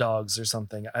raise dogs or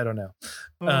something. I don't know.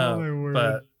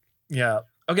 But yeah.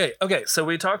 Okay. So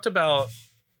we talked about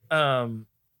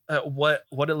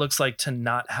what it looks like to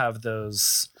not have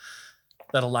that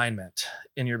alignment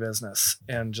in your business,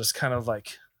 and just kind of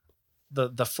like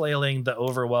the flailing, the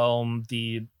overwhelm,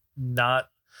 the not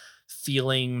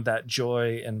feeling that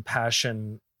joy and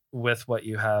passion with what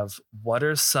you have. What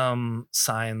are some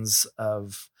signs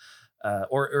of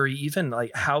or even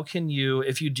like, how can you,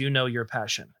 if you do know your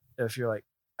passion, if you're like,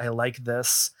 I like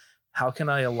this, how can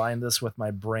I align this with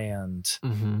my brand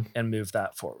and move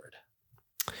that forward?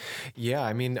 Yeah,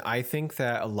 I mean, I think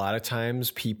that a lot of times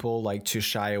people like to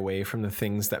shy away from the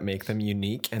things that make them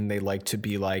unique, and they like to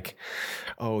be like,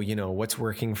 oh, what's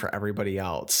working for everybody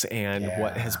else, and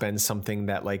what has been something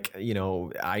that, like,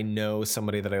 I know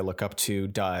somebody that I look up to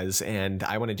does, and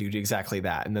I want to do exactly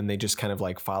that. And then they just kind of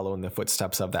like follow in the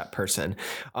footsteps of that person.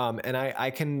 And I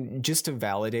can just to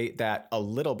validate that a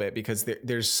little bit, because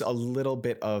there's a little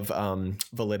bit of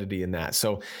validity in that.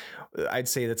 So I'd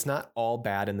say that's not all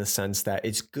bad, in the sense that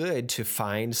it's good to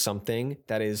find something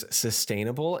that is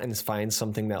sustainable, and find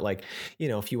something that, like,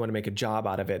 if you want to make a job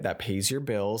out of it, that pays your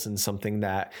bills, and something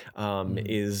that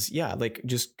is like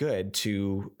just good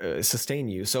to sustain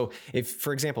you. So if,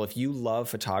 for example, if you love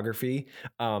photography,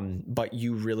 but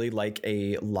you really like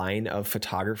a line of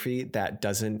photography that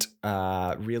doesn't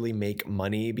really make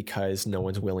money because no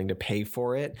one's willing to pay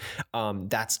for it,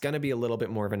 that's going to be a little bit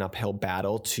more of an uphill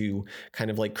battle to kind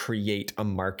of like create a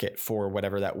market for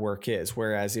whatever that work is.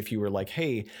 Whereas if you were like,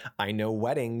 hey, I know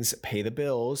weddings pay the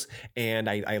bills, and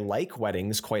I like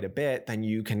weddings quite a bit, then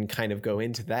you can kind of go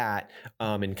into that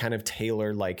and kind of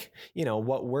tailor, like,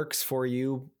 what works for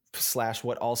you /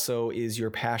 what also is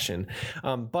your passion.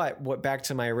 But back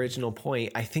to my original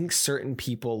point, I think certain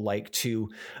people like to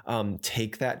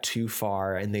take that too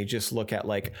far, and they just look at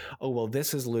like, oh, well,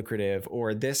 this is lucrative,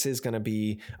 or this is going to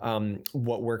be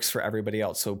what works for everybody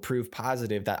else, so proof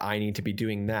positive that I need to be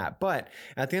doing that. But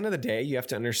at the end of the day, you have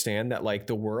to understand that, like,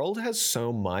 the world has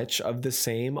so much of the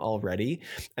same already,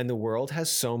 and the world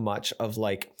has so much of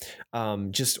like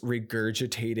just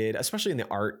regurgitated, especially in the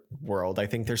art world. I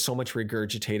think there's so much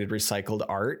regurgitated, recycled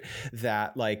art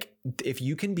that, like, if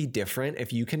you can be different,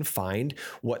 if you can find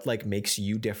what like makes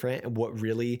you different and what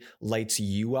really lights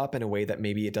you up in a way that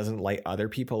maybe it doesn't light other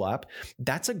people up,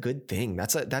 that's a good thing.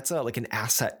 That's a like an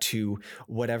asset to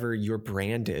whatever your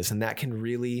brand is, and that can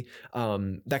really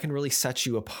set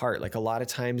you apart. Like, a lot of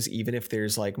times, even if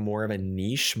there's like more of a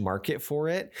niche market for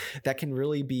it, that can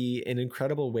really be an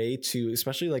incredible way to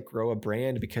especially like grow a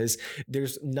brand, because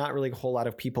there's not really a whole lot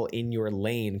of people in your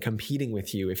lane competing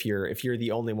with you if you're the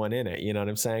only one in it. You know what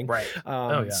I'm saying?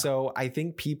 Right. So I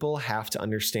think people have to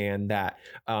understand that,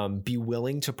 be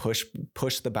willing to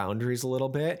push the boundaries a little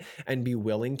bit, and be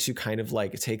willing to kind of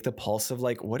like take the pulse of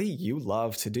like, what do you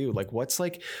love to do? Like, what's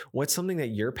something that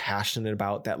you're passionate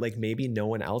about that like maybe no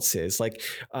one else is? Like,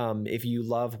 if you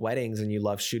love weddings and you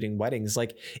love shooting weddings,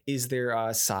 like, is there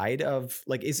a side of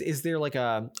like, is there like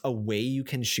a way you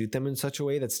can shoot them in such a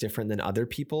way that's different than other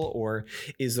people? Or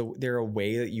is there a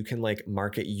way that you can like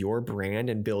market your brand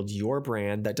and build your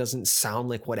brand that doesn't sound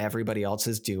like what everybody else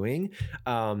is doing?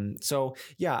 So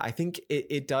yeah, I think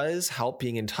it does help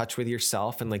being in touch with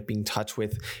yourself, and like being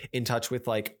in touch with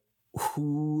like,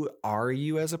 who are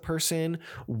you as a person?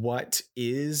 What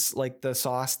is like the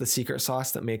secret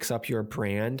sauce that makes up your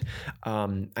brand?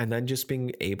 And then just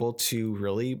being able to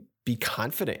really be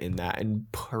confident in that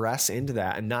and press into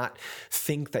that, and not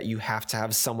think that you have to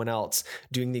have someone else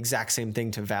doing the exact same thing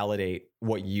to validate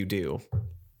what you do.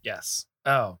 Yes.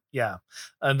 Oh yeah.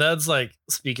 And that's like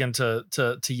speaking to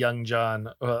young John,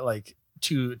 like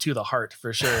to the heart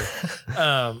for sure.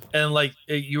 And like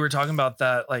you were talking about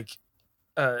that, like,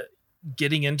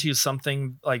 getting into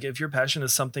something, like if your passion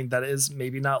is something that is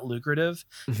maybe not lucrative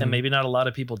and maybe not a lot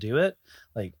of people do it,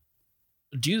 like,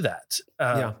 do that.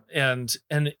 And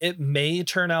it may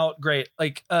turn out great.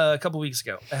 Like a couple weeks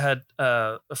ago, I had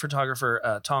a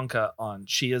photographer, Tonka, on.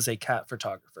 She is a cat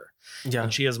photographer. Yeah.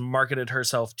 And she has marketed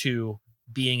herself to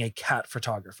being a cat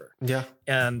photographer. Yeah.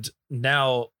 And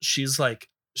now she was like,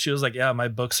 yeah, my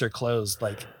books are closed.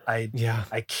 Like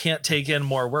I can't take in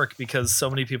more work because so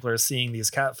many people are seeing these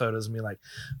cat photos and be like,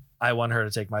 I want her to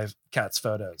take my cat's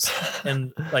photos.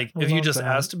 And like, if you just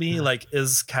asked me, like,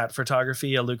 is cat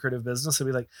photography a lucrative business? I'd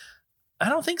be like, I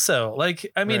don't think so. Like,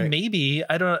 I mean, Right. maybe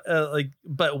I don't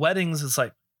but weddings is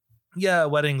like, yeah,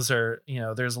 weddings are,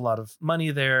 there's a lot of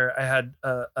money there. I had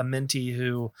a mentee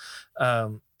who,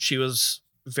 she was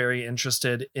very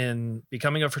interested in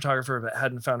becoming a photographer, but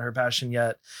hadn't found her passion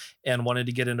yet and wanted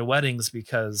to get into weddings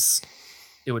because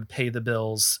it would pay the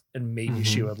bills and maybe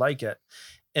she would like it.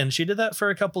 And she did that for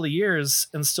a couple of years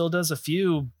and still does a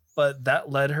few, but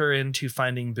that led her into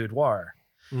finding boudoir.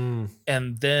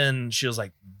 And then she was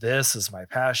like, this is my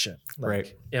passion, like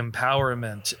Right.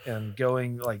 empowerment and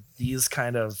going like these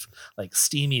kind of like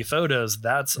steamy photos.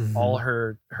 That's all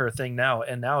her thing now.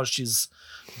 And now she's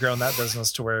grown that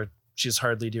business to where she's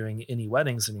hardly doing any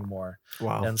weddings anymore.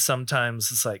 Wow. And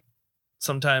sometimes it's like,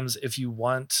 sometimes if you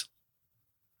want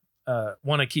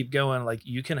to keep going, like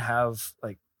you can have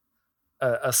like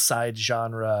a side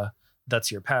genre that's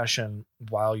your passion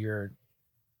while you're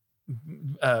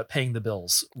paying the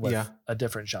bills with a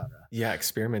different genre. Yeah,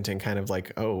 experimenting, kind of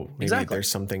like, oh, maybe there's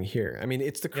something here. I mean,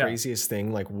 it's the craziest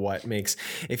thing, like what makes,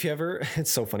 if you ever,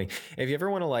 it's so funny, if you ever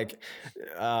want to like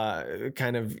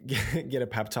kind of get a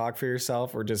pep talk for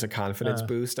yourself or just a confidence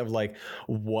boost of like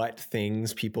what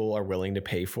things people are willing to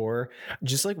pay for,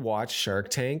 just like watch Shark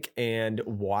Tank and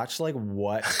watch like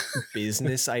what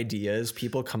business ideas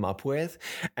people come up with.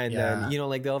 And then,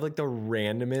 like they'll have like the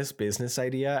randomest business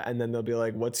idea and then they'll be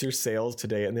like, what's your sales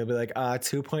today? And they'll be like,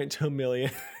 2.2 million.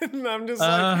 And I'm just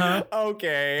like,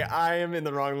 okay, I am in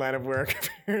the wrong line of work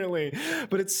apparently.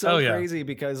 But it's so crazy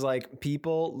because like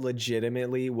people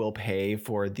legitimately will pay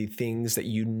for the things that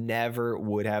you never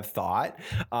would have thought.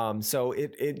 So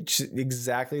it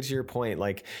exactly to your point,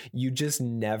 like you just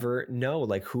never know,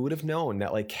 like who would have known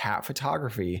that like cat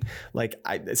photography, like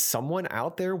someone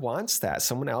out there wants that.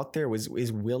 Someone out there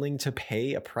is willing to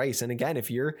pay a price. And again,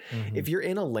 if you're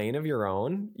in a lane of your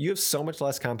own, you have so much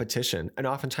less competition. And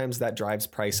oftentimes that drives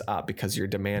price up because your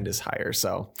demand is higher.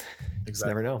 So you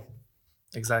never know.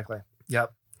 Exactly.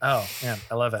 Yep. Oh man,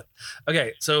 I love it.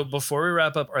 Okay. So before we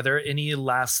wrap up, are there any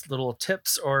last little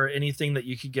tips or anything that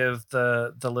you could give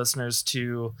the listeners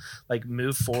to like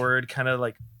move forward, kind of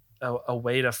like a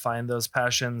way to find those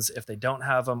passions if they don't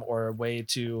have them, or a way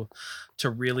to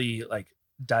really like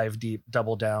dive deep,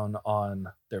 double down on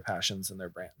their passions and their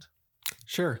brand?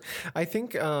 Sure. I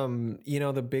think,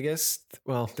 the biggest,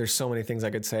 well, there's so many things I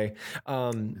could say.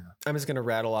 I'm just going to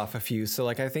rattle off a few. So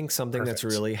like, I think something that's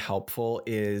really helpful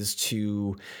is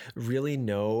to really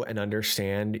know and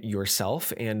understand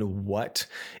yourself and what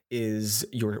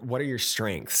are your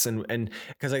strengths? And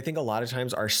because I think a lot of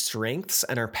times our strengths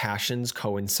and our passions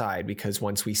coincide, because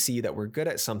once we see that we're good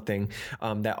at something,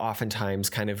 that oftentimes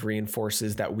kind of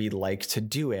reinforces that we like to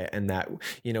do it and that,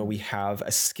 we have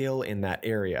a skill in that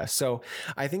area. So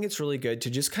I think it's really good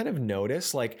to just kind of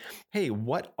notice like, hey,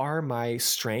 what are my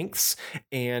strengths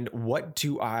and what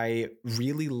do I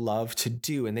really love to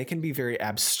do? And they can be very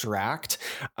abstract.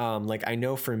 Like I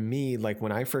know for me, like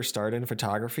when I first started in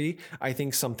photography, I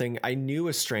think I knew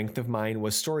a strength of mine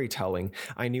was storytelling.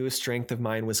 I knew a strength of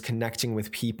mine was connecting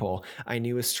with people. I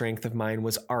knew a strength of mine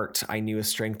was art. I knew a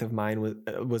strength of mine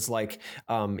was like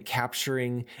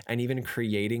capturing and even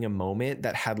creating a moment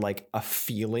that had like a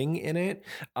feeling in it.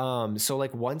 So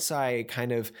like once I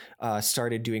kind of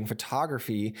started doing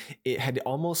photography, it had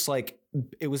almost like,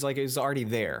 it was already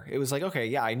there. It was like, okay,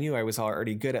 yeah, I knew I was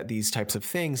already good at these types of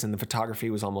things. And the photography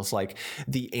was almost like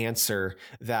the answer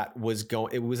that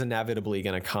it was inevitably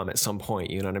going to come at some point.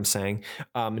 You know what I'm saying?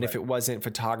 And if it wasn't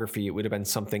photography, it would have been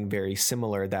something very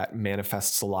similar that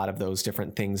manifests a lot of those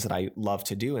different things that I love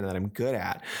to do and that I'm good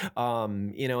at.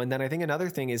 And then I think another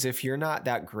thing is if you're not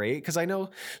that great, because I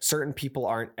know certain people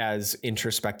aren't as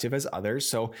introspective as others.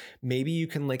 So maybe you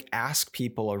can like ask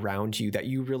people around you that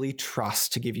you really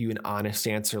trust to give you an honest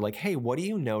answer, like, hey, what do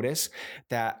you notice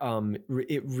that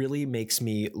it really makes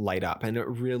me light up and it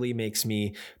really makes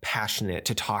me passionate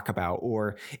to talk about,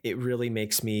 or it really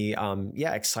makes me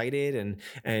excited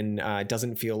and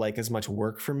doesn't feel like as much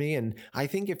work for me. And I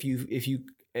think if you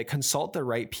consult the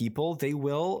right people, they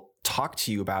will talk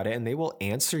to you about it and they will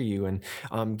answer you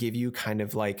and give you kind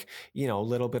of like, a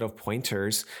little bit of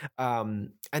pointers.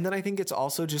 And then I think it's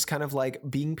also just kind of like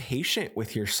being patient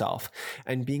with yourself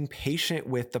and being patient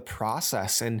with the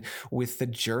process and with the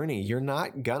journey. You're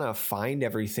not gonna find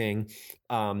everything.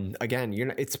 Again,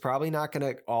 it's probably not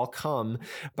going to all come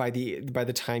by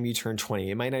the time you turn 20.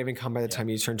 It might not even come by the time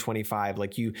you turn 25.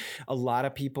 Like a lot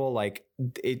of people, like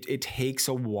it takes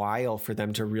a while for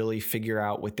them to really figure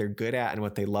out what they're good at and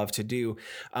what they love to do.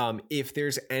 If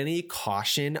there's any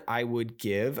caution I would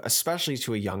give, especially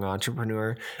to a young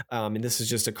entrepreneur, and this is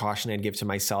just a caution I'd give to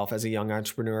myself as a young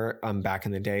entrepreneur, back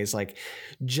in the days, like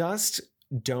just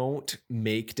don't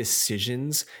make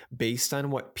decisions based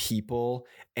on what people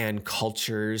and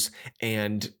cultures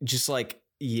and just like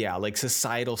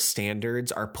societal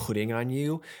standards are putting on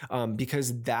you,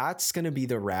 because that's going to be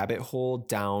the rabbit hole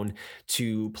down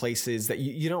to places that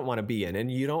you don't want to be in.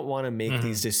 And you don't want to make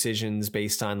these decisions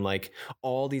based on like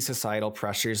all these societal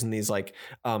pressures and these like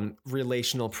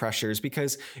relational pressures,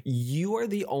 because you are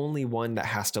the only one that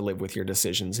has to live with your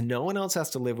decisions. No one else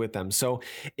has to live with them. So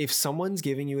if someone's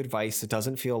giving you advice that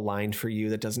doesn't feel aligned for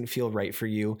you, that doesn't feel right for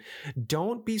you,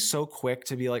 don't be so quick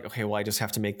to be like, okay, well, I just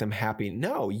have to make them happy.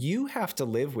 No, you have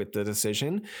to live with the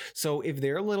decision. So if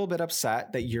they're a little bit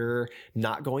upset that you're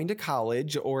not going to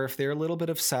college, or if they're a little bit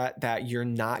upset that you're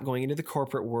not going into the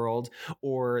corporate world,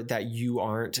 or that you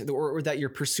aren't, or that you're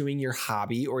pursuing your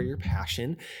hobby or your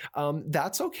passion,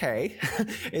 that's okay.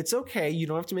 It's okay. You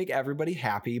don't have to make everybody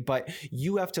happy, but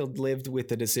you have to live with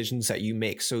the decisions that you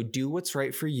make. So do what's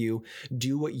right for you,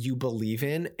 do what you believe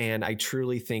in. And I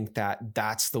truly think that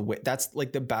that's the way, that's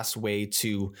like the best way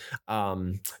to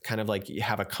kind of like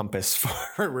have a compass for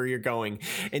where you're going,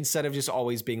 instead of just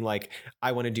always being like,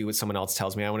 I want to do what someone else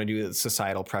tells me. I want to do what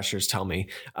societal pressures tell me.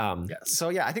 Yes. So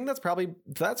yeah, I think that's probably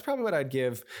what I'd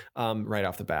give right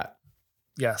off the bat.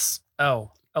 Yes.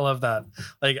 Oh, I love that.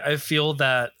 Like, I feel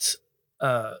that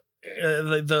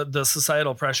the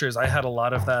societal pressures, I had a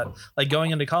lot of that. Like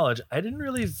going into college, I didn't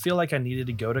really feel like I needed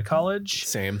to go to college.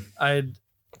 Same. I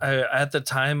at the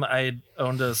time I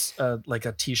owned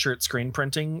a t-shirt screen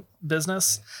printing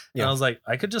business. Yeah. And I was like,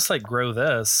 I could just like grow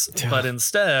this, but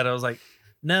instead I was like,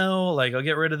 no, like I'll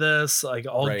get rid of this. Like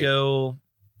I'll go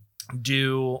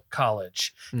do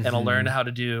college and I'll learn how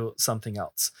to do something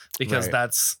else, because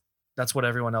that's what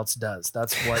everyone else does.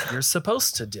 That's what you're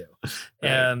supposed to do.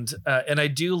 And I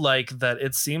do like that.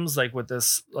 It seems like with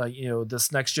this, like, you know,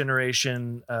 this next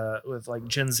generation with like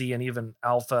Gen Z and even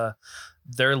Alpha,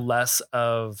 they're less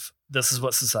of this is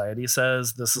what society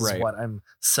says, this is what I'm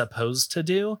supposed to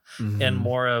do, and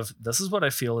more of this is what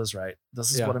I feel is right.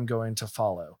 This is what I'm going to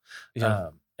follow.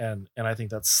 And I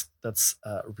think that's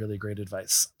really great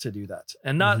advice to do that,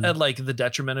 and not at like the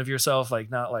detriment of yourself. Like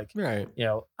not like, you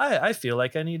know, I feel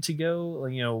like I need to go,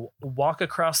 you know, walk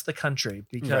across the country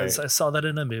because I saw that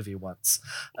in a movie once.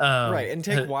 And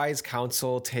take wise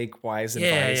counsel, take wise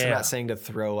advice. I'm not saying to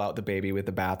throw out the baby with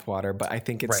the bathwater, but I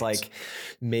think it's like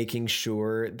making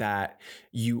sure that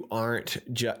you aren't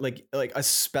just like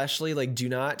especially like do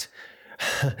not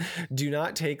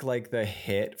take like the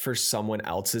hit for someone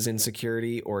else's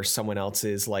insecurity or someone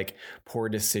else's like poor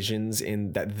decisions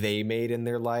in that they made in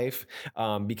their life.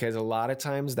 Because a lot of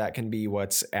times that can be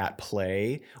what's at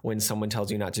play when someone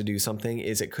tells you not to do something.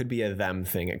 Is it could be a them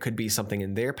thing. It could be something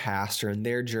in their past or in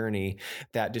their journey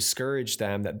that discouraged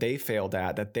them, that they failed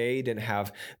at, that they didn't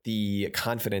have the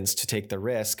confidence to take the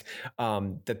risk,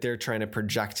 that they're trying to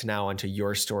project now onto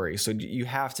your story. So you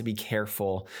have to be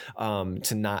careful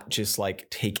to not just like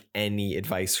take any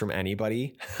advice from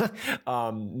anybody.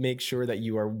 Make sure that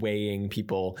you are weighing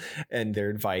people and their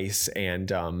advice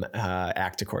and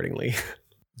act accordingly.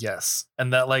 Yes.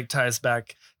 And that like ties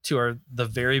back to the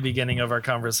very beginning of our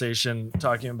conversation,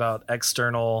 talking about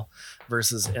external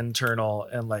versus internal,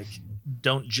 and like,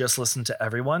 don't just listen to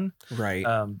everyone, right?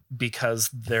 Because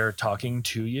they're talking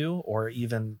to you, or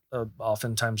even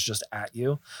oftentimes just at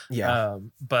you.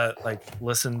 But like,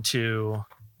 listen to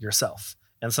yourself.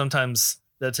 And sometimes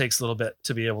that takes a little bit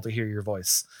to be able to hear your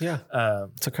voice.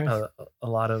 It's okay. A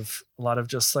lot of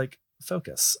just like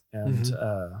focus and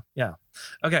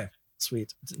okay,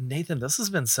 sweet. Nathan, this has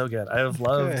been so good. I have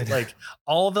loved like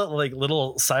all the like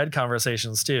little side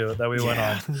conversations too that we went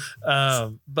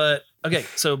on. But okay,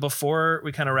 so before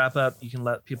we kind of wrap up, you can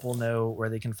let people know where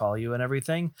they can follow you and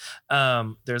everything.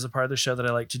 There's a part of the show that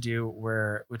I like to do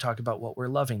where we talk about what we're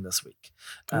loving this week.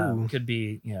 Could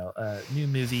be, you know, a new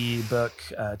movie, book,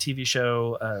 TV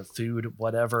show, food,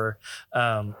 whatever.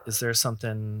 Is there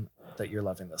something that you're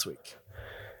loving this week?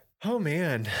 Oh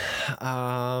man.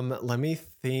 Let me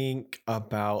think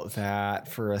about that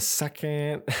for a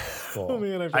second. Cool. Oh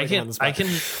man, I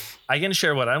can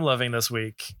share what I'm loving this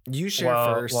week. You share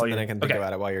first, and then I can think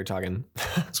about it while you're talking.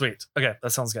 Sweet. Okay,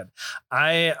 that sounds good.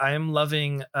 I'm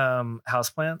loving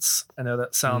houseplants. I know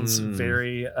that sounds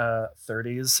very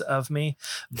 30s of me,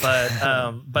 but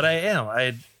I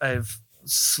am. I've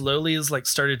slowly is like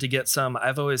started to get some.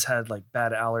 I've always had like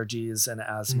bad allergies and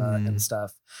asthma and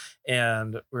stuff,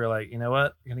 and we're like, you know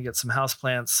what, we're gonna get some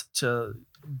houseplants to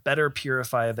better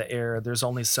purify the air. There's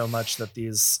only so much that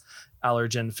these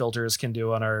allergen filters can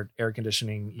do on our air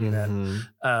conditioning unit.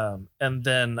 And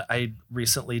then I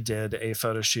recently did a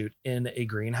photo shoot in a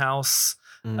greenhouse.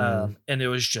 And it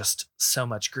was just so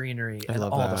much greenery and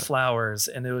all the flowers,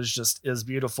 and it was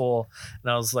beautiful.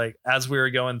 And I was like, as we were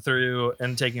going through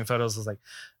and taking photos, I was like,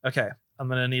 okay, I'm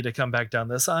gonna need to come back down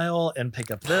this aisle and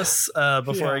pick up this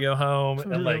before I go home.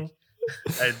 And like,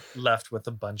 I left with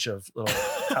a bunch of little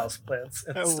house plants.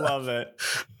 I love it.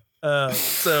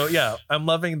 So yeah, I'm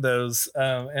loving those.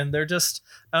 And they're just,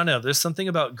 I don't know, there's something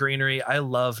about greenery. I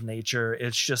love nature.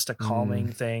 It's just a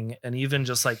calming thing. And even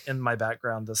just like in my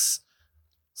background, this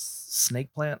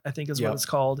snake plant, I think is what it's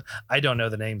called. I don't know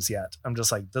the names yet. I'm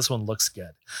just like, this one looks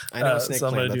good. I know snake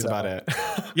plant. That's about it.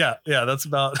 yeah. That's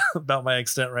about my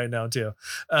extent right now too.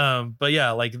 But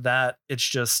yeah, like that,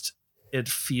 it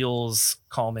feels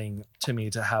calming to me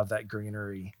to have that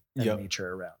greenery and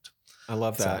nature around. I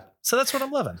love that. So that's what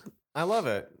I'm loving. I love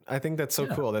it. I think that's so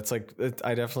cool. That's like,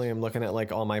 I definitely am looking at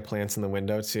like all my plants in the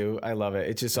window too. I love it.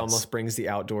 It just almost brings the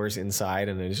outdoors inside,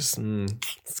 and it just,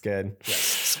 it's good.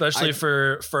 Yes. Especially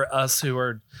for us who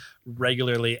are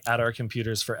regularly at our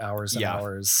computers for hours and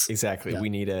hours. Exactly. We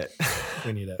need it.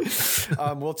 We need it.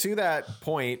 Well, to that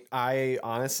point, I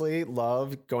honestly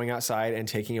love going outside and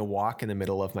taking a walk in the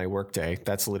middle of my workday.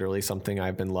 That's literally something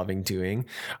I've been loving doing.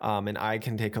 And I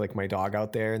can take like my dog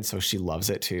out there, and so she loves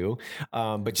it too.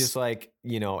 But just like,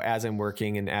 you know, as I'm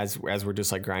working and as we're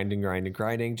just like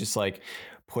grinding, just like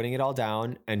putting it all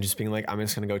down and just being like, I'm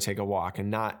just going to go take a walk,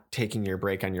 and not taking your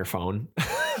break on your phone.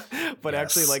 But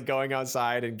actually like going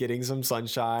outside and getting some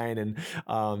sunshine and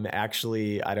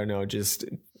actually, I don't know, just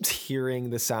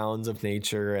hearing the sounds of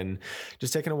nature and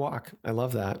just taking a walk. I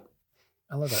love that.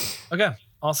 Okay,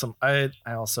 awesome. I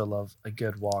also love a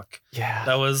good walk. Yeah.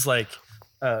 That was like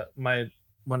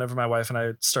whenever my wife and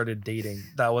I started dating,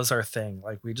 that was our thing.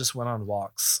 Like we just went on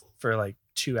walks for like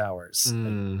 2 hours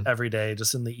like, every day,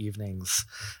 just in the evenings.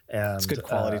 And it's good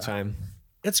quality time.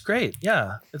 It's great.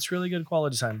 Yeah, it's really good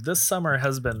quality time. This summer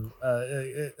has been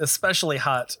especially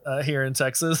hot here in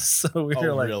Texas. So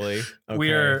we're like, really?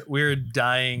 Okay. we're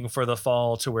dying for the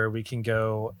fall to where we can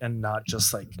go and not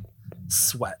just like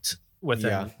sweat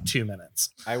within 2 minutes.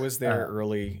 I was there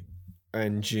early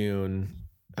in June,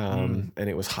 and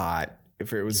it was hot.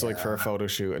 If it was like for a photo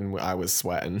shoot, and I was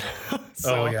sweating.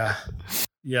 So. Oh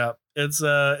yeah. It's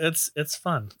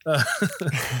fun.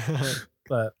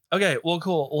 But okay, well,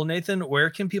 cool. Well, Nathan, where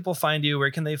can people find you?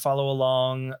 Where can they follow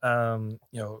along?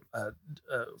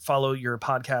 Follow your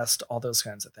podcast, all those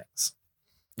kinds of things.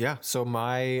 Yeah. So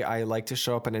I like to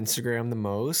show up on Instagram the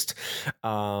most.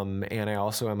 And I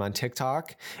also am on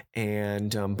TikTok,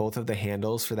 and both of the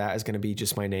handles for that is going to be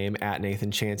just my name, at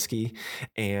Nathan Chansky.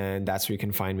 And that's where you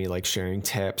can find me, like sharing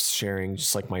tips, sharing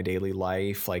just like my daily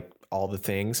life, like all the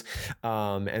things.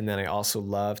 And then I also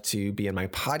love to be in my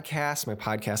podcast. My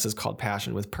podcast is called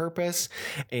Passion with Purpose,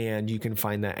 and you can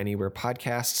find that anywhere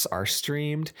podcasts are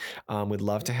streamed. Would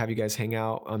love to have you guys hang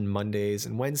out on Mondays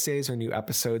and Wednesdays, or new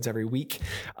episodes every week.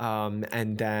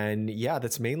 And then,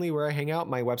 that's mainly where I hang out.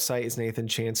 My website is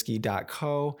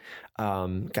nathanchansky.co.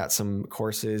 Got some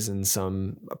courses and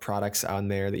some products on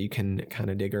there that you can kind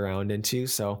of dig around into.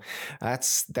 So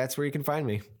that's where you can find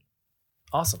me.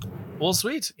 Awesome. Well,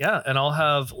 sweet. Yeah. And I'll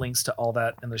have links to all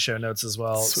that in the show notes as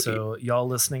well. Sweet. So y'all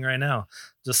listening right now,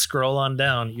 just scroll on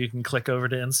down. You can click over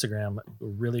to Instagram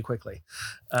really quickly.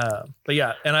 But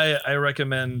yeah, and I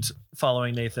recommend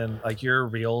following Nathan. Like, your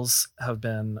reels have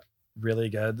been really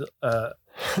good.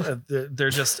 They're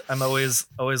just, I'm always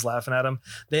laughing at them.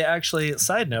 They actually,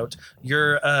 side note,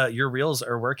 your reels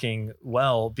are working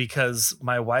well, because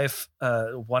my wife,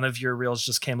 one of your reels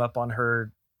just came up on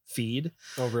her feed.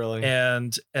 Oh, really?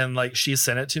 And like, she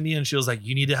sent it to me, and she was like,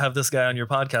 you need to have this guy on your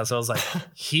podcast. I was like,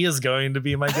 he is going to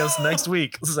be my guest next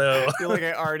week. So I feel like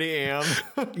I already am.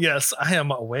 Yes, I am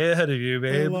way ahead of you,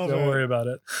 babe. Don't worry about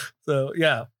it. So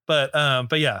yeah, but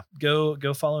yeah, go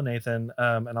follow Nathan,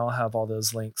 and I'll have all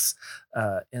those links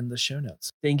in the show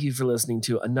notes. Thank you for listening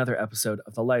to another episode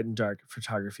of the Light and Dark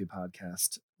Photography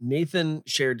Podcast. Nathan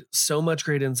shared so much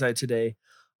great insight today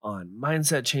on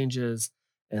mindset changes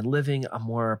and living a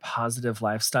more positive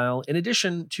lifestyle, in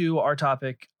addition to our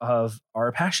topic of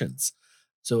our passions.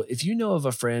 So if you know of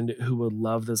a friend who would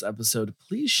love this episode,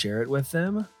 please share it with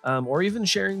them, or even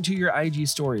sharing to your IG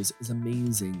stories is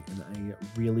amazing, and I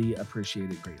really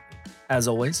appreciate it greatly. As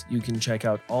always, you can check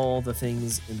out all the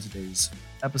things in today's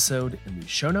episode in the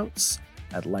show notes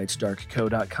at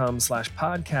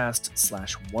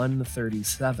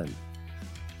lightdarkco.com/podcast/137.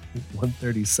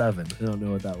 137. I don't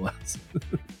know what that was.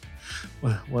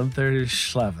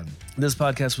 137. This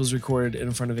podcast was recorded in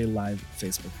front of a live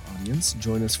Facebook audience.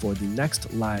 Join us for the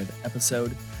next live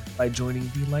episode by joining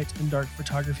the Light and Dark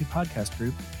Photography Podcast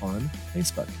group on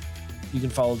Facebook. You can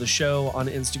follow the show on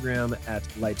Instagram at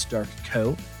Light Dark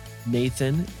Co.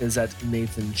 Nathan is at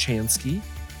Nathan Chansky,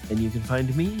 and you can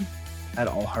find me at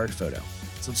All Hard Photo.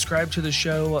 Subscribe to the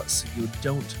show so you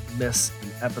don't miss an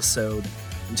episode.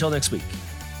 Until next week,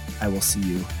 I will see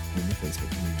you in the Facebook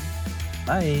community.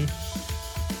 Bye.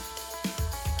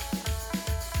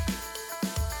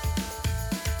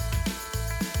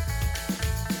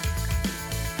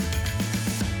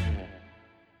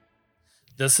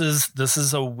 This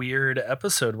is a weird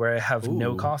episode where I have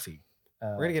no coffee.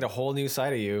 We're gonna get a whole new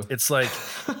side of you. It's like,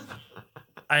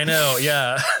 I know,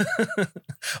 yeah.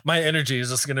 My energy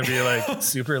is just gonna be like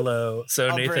super low.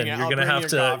 So Nathan, you're gonna have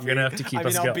to keep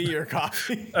us going. I'll be your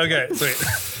coffee. Okay, sweet.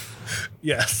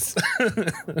 Yes.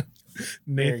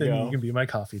 Nathan, you can be my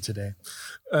coffee today.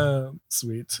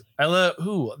 Sweet. I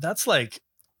love that's like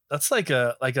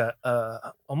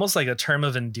a almost like a term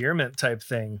of endearment type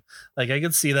thing. Like I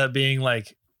could see that being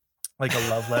like a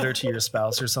love letter to your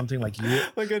spouse or something. Like you,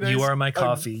 like nice, you are my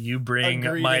coffee. You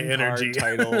bring my energy.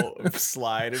 Title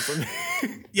slide or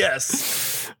something.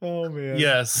 Yes. Oh man.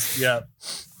 Yes. Yeah.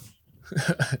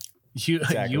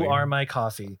 You are my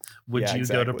coffee. Would you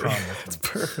go to prom with me? That's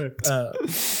perfect.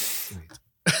 Sweet.